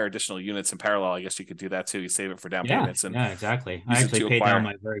to acquire additional units in parallel, I guess you could do that too. You save it for down Yeah, payments and yeah, exactly. I use it actually to paid down acquire.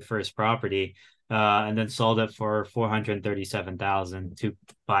 my very first property, and then sold it for 437,000 to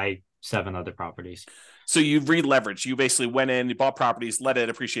buy 7 other properties. So you re-leveraged. You basically went in, you bought properties, let it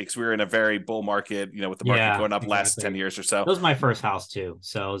appreciate because we were in a very bull market. With the market Yeah, going up last 10 exactly. years or so. That was my first house too,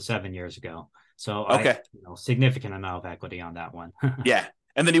 so 7 years ago. So Okay. significant amount of equity on that one. Yeah.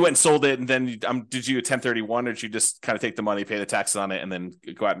 And then you went and sold it, and then did you 1031, or did you just kind of take the money, pay the taxes on it, and then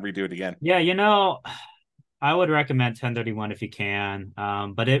go out and redo it again? Yeah, I would recommend 1031 if you can,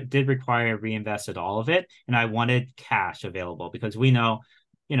 but it did require reinvested all of it, and I wanted cash available because we know,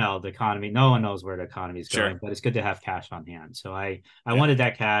 the economy. No one knows where the economy is Sure. going, but it's good to have cash on hand. So I Yeah. wanted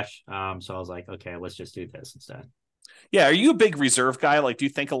that cash, so I was like, okay, let's just do this instead. Yeah. Are you a big reserve guy? Like, do you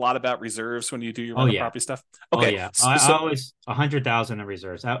think a lot about reserves when you do your Oh rental yeah. property stuff? Oh Okay. yeah. I always 100,000 in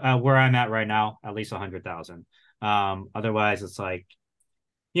reserves. Where I'm at right now, at least 100,000. Otherwise it's like,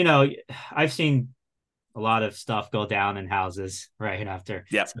 you know, I've seen a lot of stuff go down in houses right after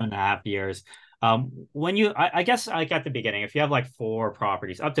Yeah. 7.5 years. When I guess like at the beginning, if you have like four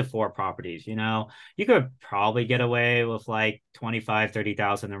properties, up to four properties, you could probably get away with like 25,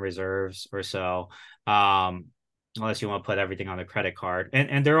 30,000 in reserves or so. Um, Unless you want to put everything on a credit card.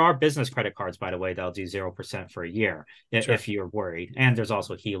 And there are business credit cards, by the way, that'll do 0% for a year Sure. if you're worried. And there's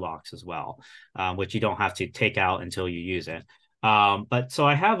also HELOCs as well, which you don't have to take out until you use it. But so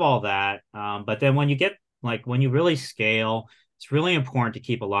I have all that. But then when you really scale, it's really important to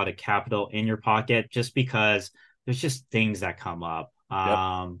keep a lot of capital in your pocket just because there's just things that come up.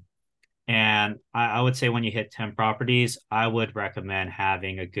 Yep. And I would say when you hit 10 properties, I would recommend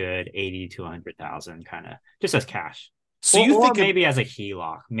having a good 80 to 100,000 kind of just as cash. So Or, you or think of maybe as a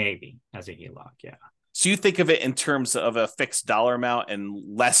HELOC, maybe as a HELOC. Yeah. so you think of it in terms of a fixed dollar amount and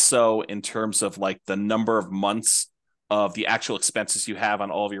less so in terms of like the number of months of the actual expenses you have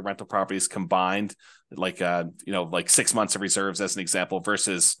on all of your rental properties combined, like like 6 months of reserves as an example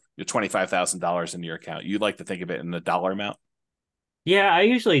versus your $25,000 in your account. You like to think of it in the dollar amount. Yeah, I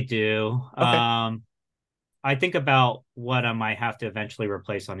usually do. Okay. I think about what I might have to eventually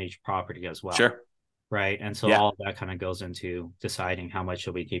replace on each property as well. Sure. Right. And so Yeah. all of that kind of goes into deciding how much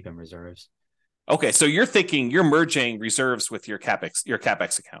should we keep in reserves. Okay. So you're merging reserves with your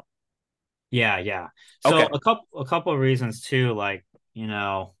CapEx account. Yeah, yeah. So Okay. a couple of reasons too, like,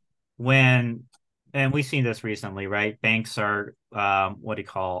 when and we've seen this recently, right? Banks are what do you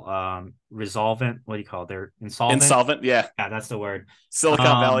call resolvent? What do you call it? They're insolvent. Insolvent. Yeah. Yeah, that's the word. Silicon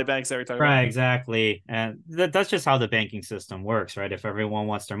Valley Um banks that we're talking about. right, exactly. And that's just how the banking system works, right? If everyone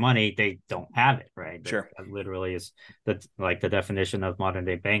wants their money, they don't have it, right? That, Sure. that literally is the definition of modern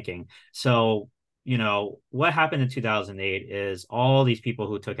day banking. So what happened in 2008 is all these people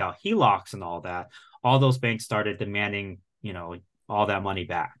who took out HELOCs and all those banks started demanding, all that money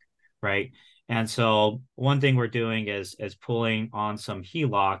back, right? And so one thing we're doing is pulling on some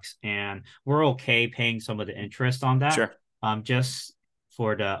HELOCs, and we're okay paying some of the interest on that, Sure. just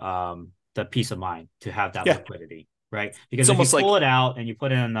for the peace of mind to have that Yeah. liquidity, right? It's Because if you almost like pull it out and you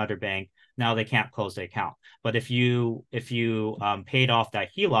put it in another bank, now they can't close the account. But if you paid off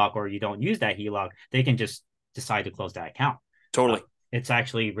that HELOC or you don't use that HELOC, they can just decide to close that account. Uh, totally. it's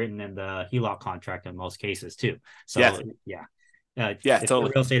actually written in the HELOC contract in most cases too. Yeah. So yeah, Yeah. if you're a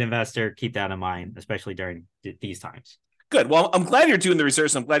Totally. real estate investor, keep that in mind, especially during these times. Good. Well, I'm glad you're doing the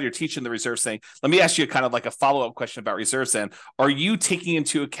reserves. I'm glad you're teaching the reserves thing. Let me ask you kind of like a follow-up question about reserves then. Are you taking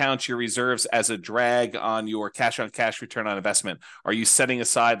into account your reserves as a drag on your cash on cash return on investment? Are you setting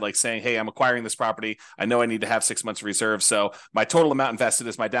aside like saying, hey, I'm acquiring this property. I know I need to have 6 months of reserve. So my total amount invested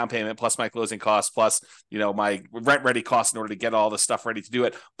is my down payment plus my closing costs plus, my rent ready costs in order to get all the stuff ready to do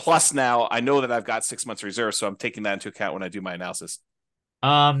it. Plus now I know that I've got 6 months of reserve. So I'm taking that into account when I do my analysis. No,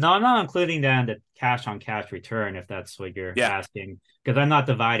 I'm not including that in the cash on cash return if that's what you're Yeah. asking, because I'm not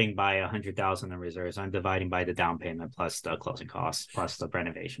dividing by 100,000 in reserves. I'm dividing by the down payment plus the closing costs plus the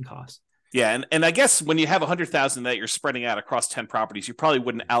renovation costs. Yeah, and I guess when you have 100,000 that you're spreading out across 10 properties, you probably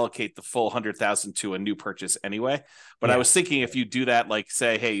wouldn't allocate the full 100,000 to a new purchase anyway. But I Yeah, was thinking if you do that, like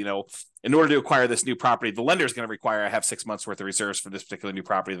say, hey, in order to acquire this new property, the lender is going to require I have 6 months worth of reserves for this particular new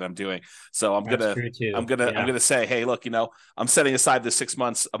property that I'm doing. So that's true too. I'm Yeah, gonna say, hey, look, I'm setting aside this 6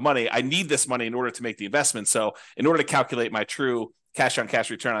 months of money. I need this money in order to make the investment. So in order to calculate my true cash on cash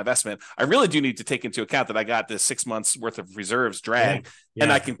return on investment, I really do need to take into account that I got this 6 months worth of reserves yeah, drag,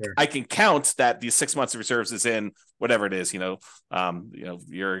 and yeah, for sure. I can count that these 6 months of reserves is in whatever it is, your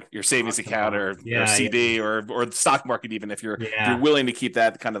savings Awesome. account or Yeah, yeah, CD or the stock market, even if you're yeah, willing to keep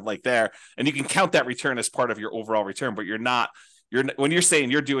that kind of like there, and you can count that return as part of your overall return, but when you're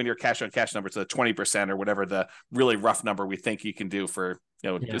saying you're doing your cash on cash number to 20% or whatever the really rough number we think you can do for,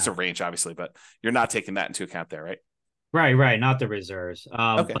 it's yeah. a range obviously, but you're not taking that into account there, right? Right, right, not the reserves.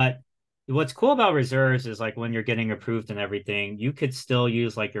 Okay. But what's cool about reserves is like when you're getting approved and everything, you could still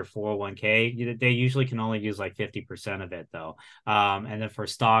use like your 401k. They usually can only use like 50% of it though. And then for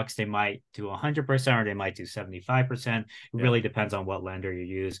stocks, they might do 100% or they might do 75%. It Yeah. really depends on what lender you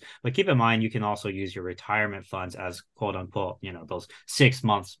use. But keep in mind, you can also use your retirement funds as quote unquote, those 6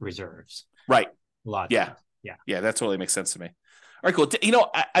 months reserves. Right. A lot of Yeah. times. Yeah. Yeah, that totally makes sense to me. All right, cool.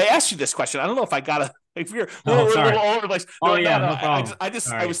 I asked you this question. I don't know if I got if Oh, we're a sorry. little all over the place. Oh No, yeah, no. no problem. I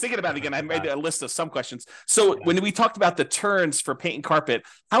Sorry. was thinking about it again. I made Forgot. a list of some questions. So Yeah. when we talked about the turns for paint and carpet,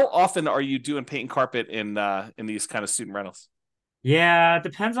 how often are you doing paint and carpet in these kind of student rentals? Yeah, it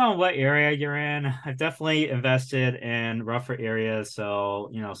depends on what area you're in. I've definitely invested in rougher areas.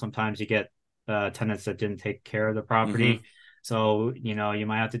 So, sometimes you get tenants that didn't take care of the Hmm. property. So, you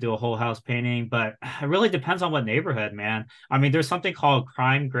might have to do a whole house painting, but it really depends on what neighborhood, man. I mean, there's something called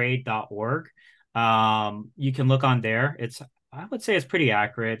crimegrade.org. You can look on there. I would say it's pretty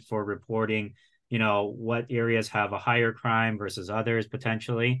accurate for reporting, what areas have a higher crime versus others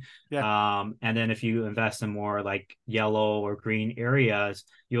potentially. Yeah. And then if you invest in more like yellow or green areas,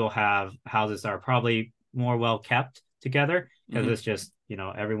 you'll have houses that are probably more well kept together because Hmm. it's just,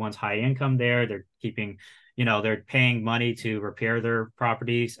 everyone's high income there. They're keeping, they're paying money to repair their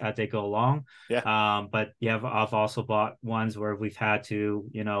properties as they go along. Yeah. But I've also bought ones where we've had to,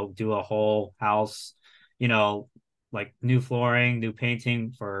 do a whole house, you know, like new flooring, new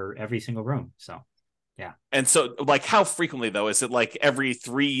painting for every single room. So yeah. And so, like, how frequently though? Is it like every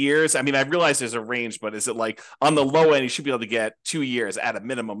 3 years? I mean, I realize there's a range, but is it like on the low end, you should be able to get 2 years at a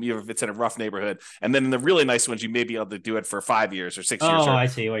minimum, even if it's in a rough neighborhood. And then in the really nice ones, you may be able to do it for 5 years or 6 years. Oh, Or I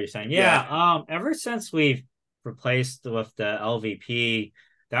see what you're saying. yeah, Yeah, ever since we've replaced with the LVP,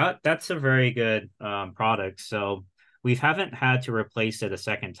 that's a very good product. So we haven't had to replace it a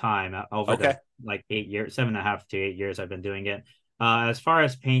second time over okay, the like 8 years, 7.5 to 8 years I've been doing it. As far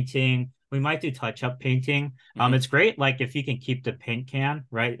as painting, we might do touch-up painting. hmm, It's great, like if you can keep the paint can,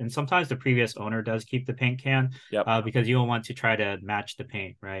 right? And sometimes the previous owner does keep the paint can, yep, because you don't want to try to match the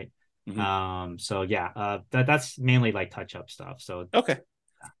paint, right? hmm, So yeah, that's mainly like touch-up stuff. So okay.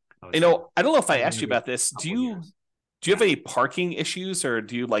 I would say that. I don't know if I asked you Every about this. couple years. Do you have any parking issues, or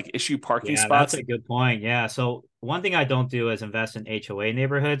do you like issue parking Yeah, that's spots? a good point. Yeah. So one thing I don't do is invest in HOA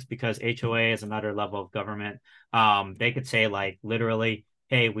neighborhoods because HOA is another level of government. They could say like literally,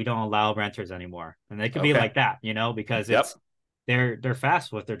 hey, we don't allow renters anymore. And they could be Okay, like that, because yep, they're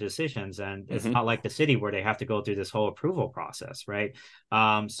fast with their decisions. And it's hmm, not like the city where they have to go through this whole approval process, right?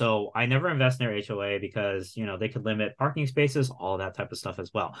 So I never invest in their HOA because, they could limit parking spaces, all that type of stuff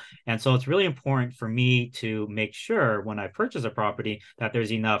as well. And so it's really important for me to make sure when I purchase a property that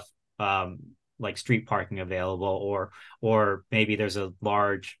there's enough um, like street parking available, or maybe there's a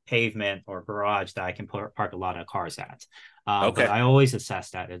large pavement or garage that I can park a lot of cars at. But okay, I always assess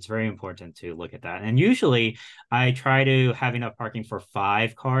that. It's very important to look at that. And usually I try to have enough parking for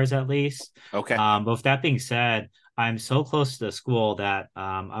 5 cars at least. okay, But with that being said, I'm so close to the school that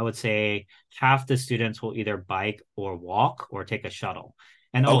I would say half the students will either bike or walk or take a shuttle.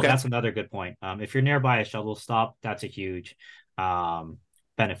 And okay, that's another good point. If you're nearby a shuttle stop, that's a huge um,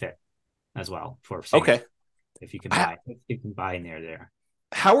 benefit as well for okay. safety. If you can buy near there.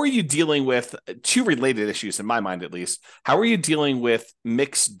 How are you dealing with two related issues in my mind, at least? How are you dealing with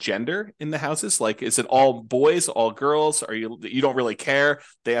mixed gender in the houses? Like, is it all boys, all girls? Are you don't really care?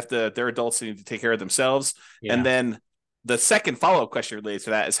 They're adults, they need to take care of themselves. And Yeah. then the second follow-up question related to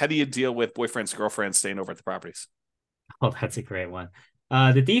that is, how do you deal with boyfriends, girlfriends staying over at the properties? Oh, that's a great one.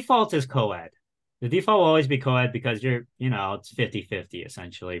 The default is co-ed. The default will always be co-ed because it's 50-50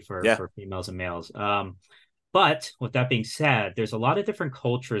 essentially for Yeah. for females and males. But with that being said, there's a lot of different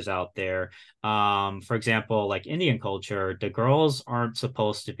cultures out there. For example, like Indian culture, the girls aren't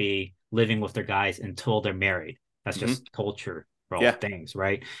supposed to be living with their guys until they're married. That's Hmm. just cultural Yeah. things,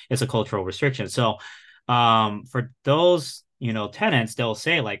 right? It's a cultural restriction. So, for those, tenants, they'll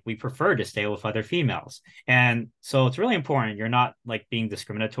say like, we prefer to stay with other females. And so it's really important. You're not like being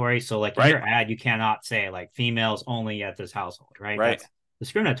discriminatory. So like in Right. your ad, you cannot say like females only at this household, right? Right. That's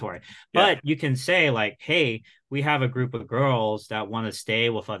discriminatory. Yeah. But you can say like, hey, we have a group of girls that want to stay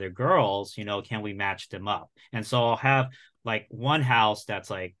with other girls, can we match them up? And so I'll have like one house that's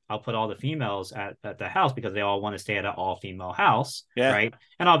like, I'll put all the females at the house because they all want to stay at an all female house, Yeah. right?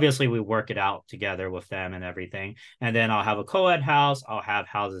 And obviously we work it out together with them and everything. And then I'll have a co-ed house. I'll have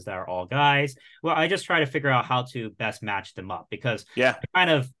houses that are all guys. Well, I just try to figure out how to best match them up because Yeah.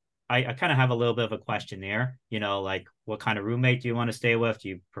 I kind of have a little bit of a questionnaire, like what kind of roommate do you want to stay with? Do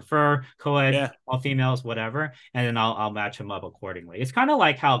you prefer co-ed, Yeah. all females, whatever? And then I'll match them up accordingly. It's kind of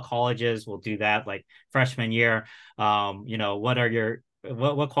like how colleges will do that, like freshman year. What are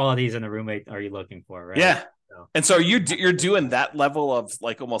what qualities in a roommate are you looking for, right? Yeah. So And so you're doing that level of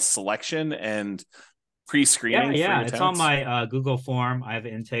like almost selection and yeah, pre-screening for yeah. your It's on tenants? my Google form. I have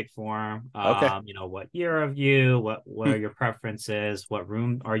an intake form. Okay. What year of you, what Hmm. are your preferences, what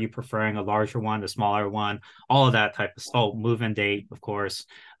room are you preferring, a larger one, a smaller one, all of that type of stuff. Oh, move-in date, of course.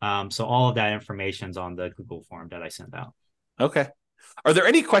 So all of that information's on the Google form that I sent out. Okay. Are there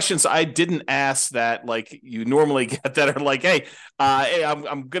any questions I didn't ask that like you normally get that are like, hey,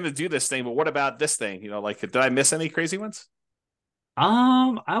 I'm gonna do this thing, but what about this thing? Like, did I miss any crazy ones?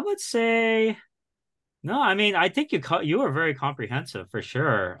 I would say No, I mean, I think you were very comprehensive for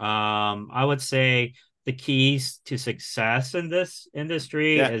sure. I would say the keys to success in this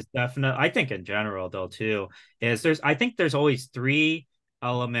industry Yeah. is definitely, I think in general though too, is I think there's always three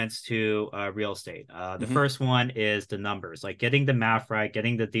elements to real estate. The Hmm. first one is the numbers, like getting the math right,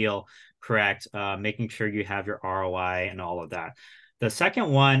 getting the deal correct, making sure you have your ROI and all of that. The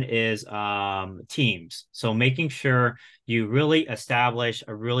second one is teams. So making sure you really establish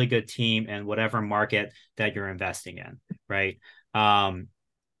a really good team in whatever market that you're investing in, right? Um,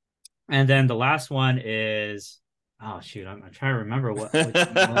 and then the last one is, oh shoot, I'm trying to remember which one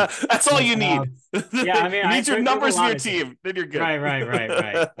was. That's all But you need. yeah, I mean, You need your there's a numbers in lot your of things. team, then you're good.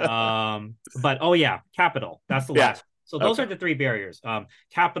 Right. But oh yeah, capital. That's the Yeah. last. So those Okay. are the three barriers.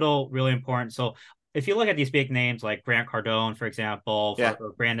 Capital really important. So if you look at these big names like Grant Cardone, for example, Yeah.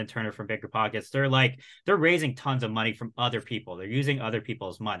 or Brandon Turner from Bigger Pockets, they're raising tons of money from other people. They're using other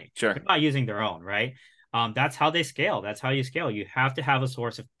people's money. Sure. They're not using their own, right? That's how they scale. That's how you scale. You have to have a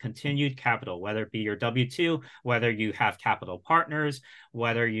source of continued capital, whether it be your W-2, whether you have capital partners,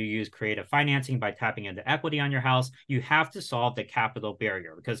 whether you use creative financing by tapping into equity on your house. You have to solve the capital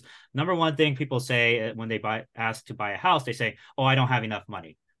barrier because number one thing people say when they ask to buy a house, they say, "Oh, I don't have enough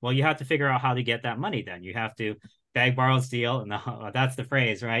money." Well, you have to figure out how to get that money. Then you have to beg, borrow, steal, and that's the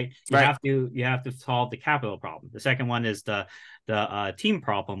phrase, right? Right. You have to solve the capital problem. The second one is the team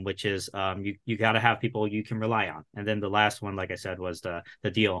problem, which is you got to have people you can rely on. And then the last one, like I said, was the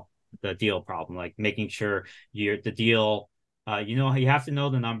deal problem, like making sure the deal. You have to know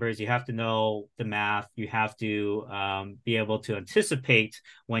the numbers, you have to know the math, you have to be able to anticipate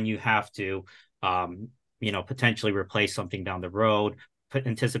when you have to, potentially replace something down the road,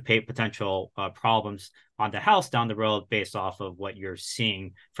 anticipate potential problems on the house down the road based off of what you're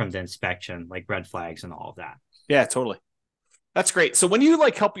seeing from the inspection, like red flags and all of that. Yeah, totally. That's great. So when you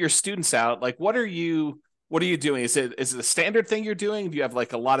like help your students out, like what are you doing? Is it a standard thing you're doing? Do you have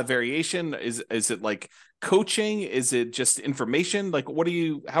like a lot of variation? Is it like coaching? Is it just information? Like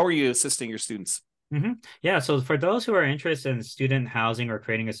how are you assisting your students? Mm-hmm. Yeah. So for those who are interested in student housing or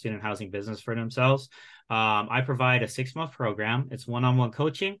creating a student housing business for themselves, I provide a 6-month program. It's one-on-one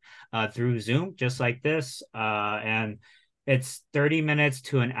coaching through Zoom, just like this. And it's 30 minutes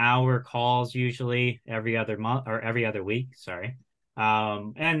to an hour calls, usually every other month or every other week. Sorry.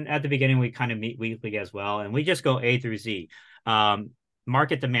 And at the beginning, we kind of meet weekly as well. And we just go A through Z.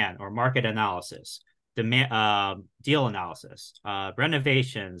 Market demand or market analysis, deal analysis,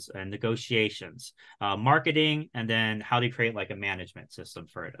 renovations and negotiations, marketing, and then how to create like a management system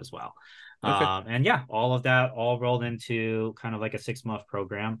for it as well. Okay. And yeah, all of that all rolled into kind of like a 6-month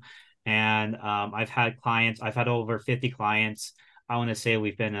program. And I've had over 50 clients. I want to say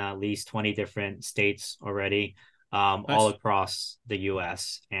we've been in at least 20 different states already, all Nice. across the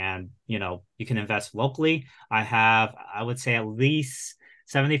US. And, you can invest locally. I would say at least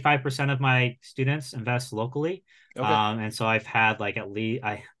 75% of my students invest locally. Okay. And so I've had like at least,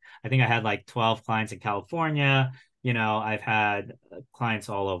 I think I had like 12 clients in California. I've had clients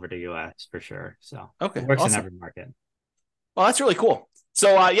all over the US for sure. So it Okay. works in Awesome. every market. Well, that's really cool.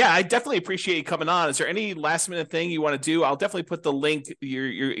 So, yeah, I definitely appreciate you coming on. Is there any last minute thing you want to do? I'll definitely put the link.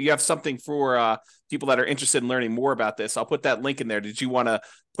 You have something for people that are interested in learning more about this. I'll put that link in there. Did you want to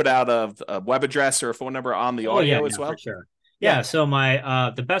put out a web address or a phone number on the Oh yeah, audio as yeah, for well? sure. Yeah. Yeah, so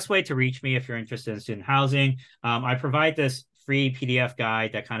my the best way to reach me if you're interested in student housing, I provide this free PDF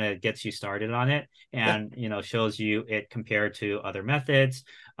guide that kind of gets you started on it Yeah. and shows you it compared to other methods.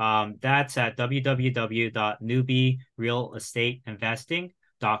 That's at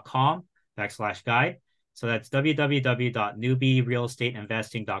www.newbierealestateinvesting.com/guide. So that's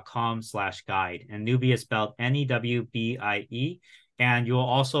www.newbierealestateinvesting.com/guide. And newbie is spelled NEWBIE. And you'll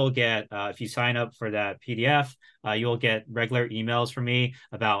also get, if you sign up for that PDF, you'll get regular emails from me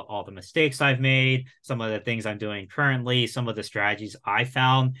about all the mistakes I've made, some of the things I'm doing currently, some of the strategies I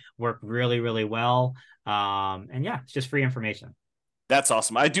found work really, really well. And yeah, it's just free information. That's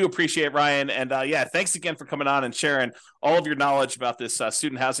awesome. I do appreciate it, Ryan. And yeah, thanks again for coming on and sharing all of your knowledge about this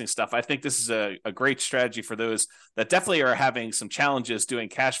student housing stuff. I think this is a great strategy for those that definitely are having some challenges doing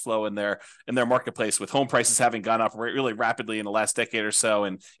cash flow in their marketplace, with home prices having gone up really rapidly in the last decade or so,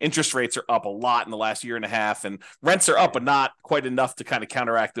 and interest rates are up a lot in the last year and a half, and rents are up, but not quite enough to kind of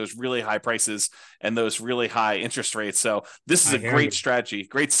counteract those really high prices and those really high interest rates. So this is I a hear great you. strategy,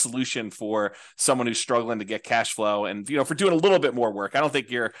 great solution for someone who's struggling to get cash flow, and for doing a little bit more work. I don't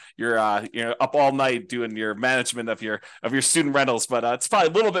think you're up all night doing your management of your student rentals, but it's probably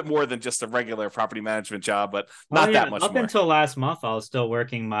a little bit more than just a regular property management job, but Oh not yeah, that much up more. until last month, I was still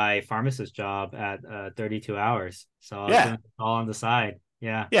working my pharmacist job at 32 hours. So I was Yeah. doing it all on the side.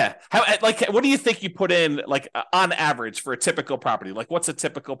 Yeah. Yeah. How, like, what do you think you put in, like, on average for a typical property? Like, what's a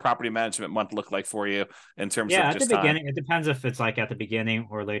typical property management month look like for you in terms of Yeah, at the just time? beginning, it depends if it's like at the beginning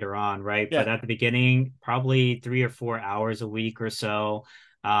or later on, right? But Yeah. at the beginning, probably 3 or 4 hours a week or so,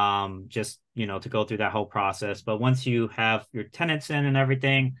 just, to go through that whole process. But once you have your tenants in and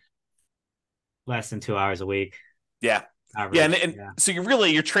everything, less than 2 hours a week Yeah. Yeah. And, average. and Yeah, so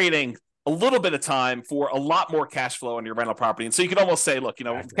you're trading a little bit of time for a lot more cash flow on your rental property. And so you could almost say, look,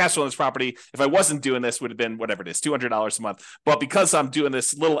 exactly. cash flow on this property, if I wasn't doing this, would have been whatever it is, $200 a month. But because I'm doing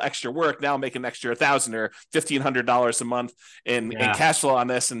this little extra work, now I'm making an extra $1,000 or $1,500 a month in Yeah. cash flow on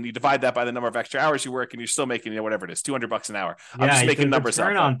this. And you divide that by the number of extra hours you work, and you're still making, whatever it is, $200 an hour. I'm just Yeah, the making numbers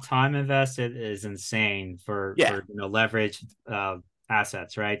return up. But on time invested is insane for yeah. leverage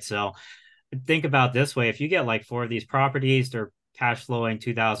assets, right? So think about this way: if you get like 4 of these properties, they're cash flowing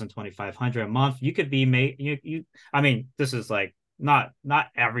 2,000, 2,500 a month. You could be made you. I mean, this is like not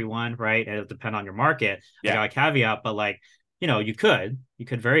everyone, right? It'll depend on your market. I Yeah. got a caveat, but like you could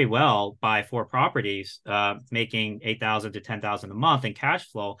very well buy 4 properties, making 8,000 to 10,000 a month in cash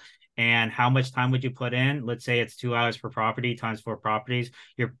flow. And how much time would you put in? Let's say it's 2 hours per property times 4 properties.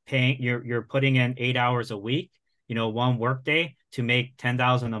 You're putting in 8 hours a week, one work day to make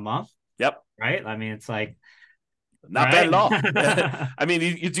 10,000 a month, Yep. right? I mean, it's like, Not bad right? at all. I mean,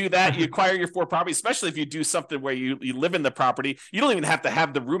 you do that, you acquire your 4 properties, especially if you do something where you live in the property. You don't even have to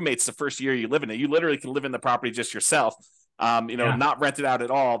have the roommates the first year you live in it. You literally can live in the property just yourself. Yeah. Not rent it out at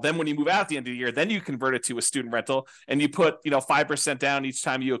all. Then when you move out at the end of the year, then you convert it to a student rental and you put, 5% down each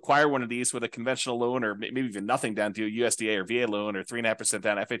time you acquire one of these with a conventional loan, or maybe even nothing down to a USDA or VA loan, or 3.5%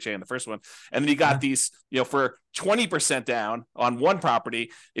 down FHA in the first one. And then you got these, for 20% down on one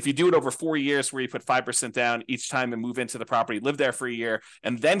property. If you do it over 4 years where you put 5% down each time and move into the property, live there for a year,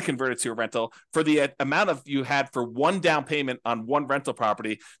 and then convert it to a rental for the amount of you had for one down payment on one rental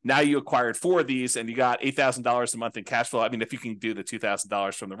property. Now you acquired 4 of these and you got $8,000 a month in cash flow. I mean, if you can do the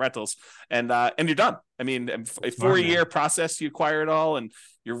 $2,000 from the rentals, and you're done. I mean, a Smart, 4-year man. process, you acquire it all, and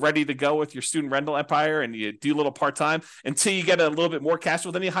you're ready to go with your student rental empire, and you do a little part-time until you get a little bit more cash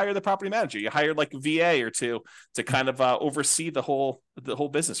flow. Then you hire the property manager. You hire like a VA or two to kind of oversee the whole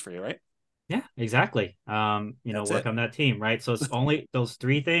business for you, right? Yeah, exactly. That's Work it. on that team, right? So it's only those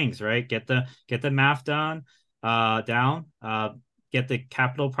 3 things, right? Get the math down, get the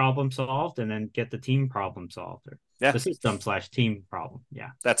capital problem solved, and then get the team problem solved, or Yeah, the system/team problem.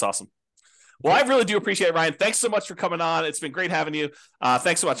 Yeah. that's awesome. Well, I really do appreciate it, Ryan. Thanks so much for coming on. It's been great having you.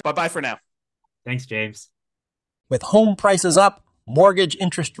 Thanks so much. Bye-bye for now. Thanks, James. With home prices up, mortgage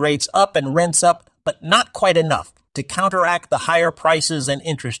interest rates up, and rents up, but not quite enough to counteract the higher prices and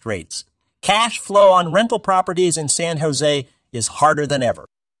interest rates. Cash flow on rental properties in San Jose is harder than ever.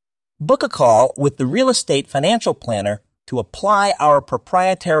 Book a call with the Real Estate Financial Planner to apply our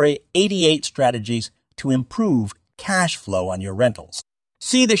proprietary 88 strategies to improve cash flow on your rentals.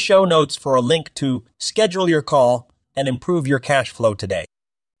 See the show notes for a link to schedule your call and improve your cash flow today.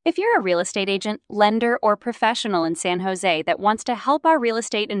 If you're a real estate agent, lender, or professional in San Jose that wants to help our real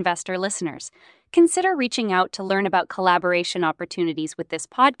estate investor listeners, consider reaching out to learn about collaboration opportunities with this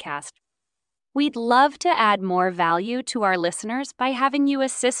podcast. We'd love to add more value to our listeners by having you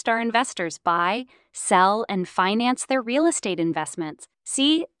assist our investors buy, sell, and finance their real estate investments.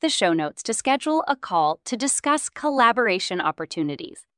 See the show notes to schedule a call to discuss collaboration opportunities.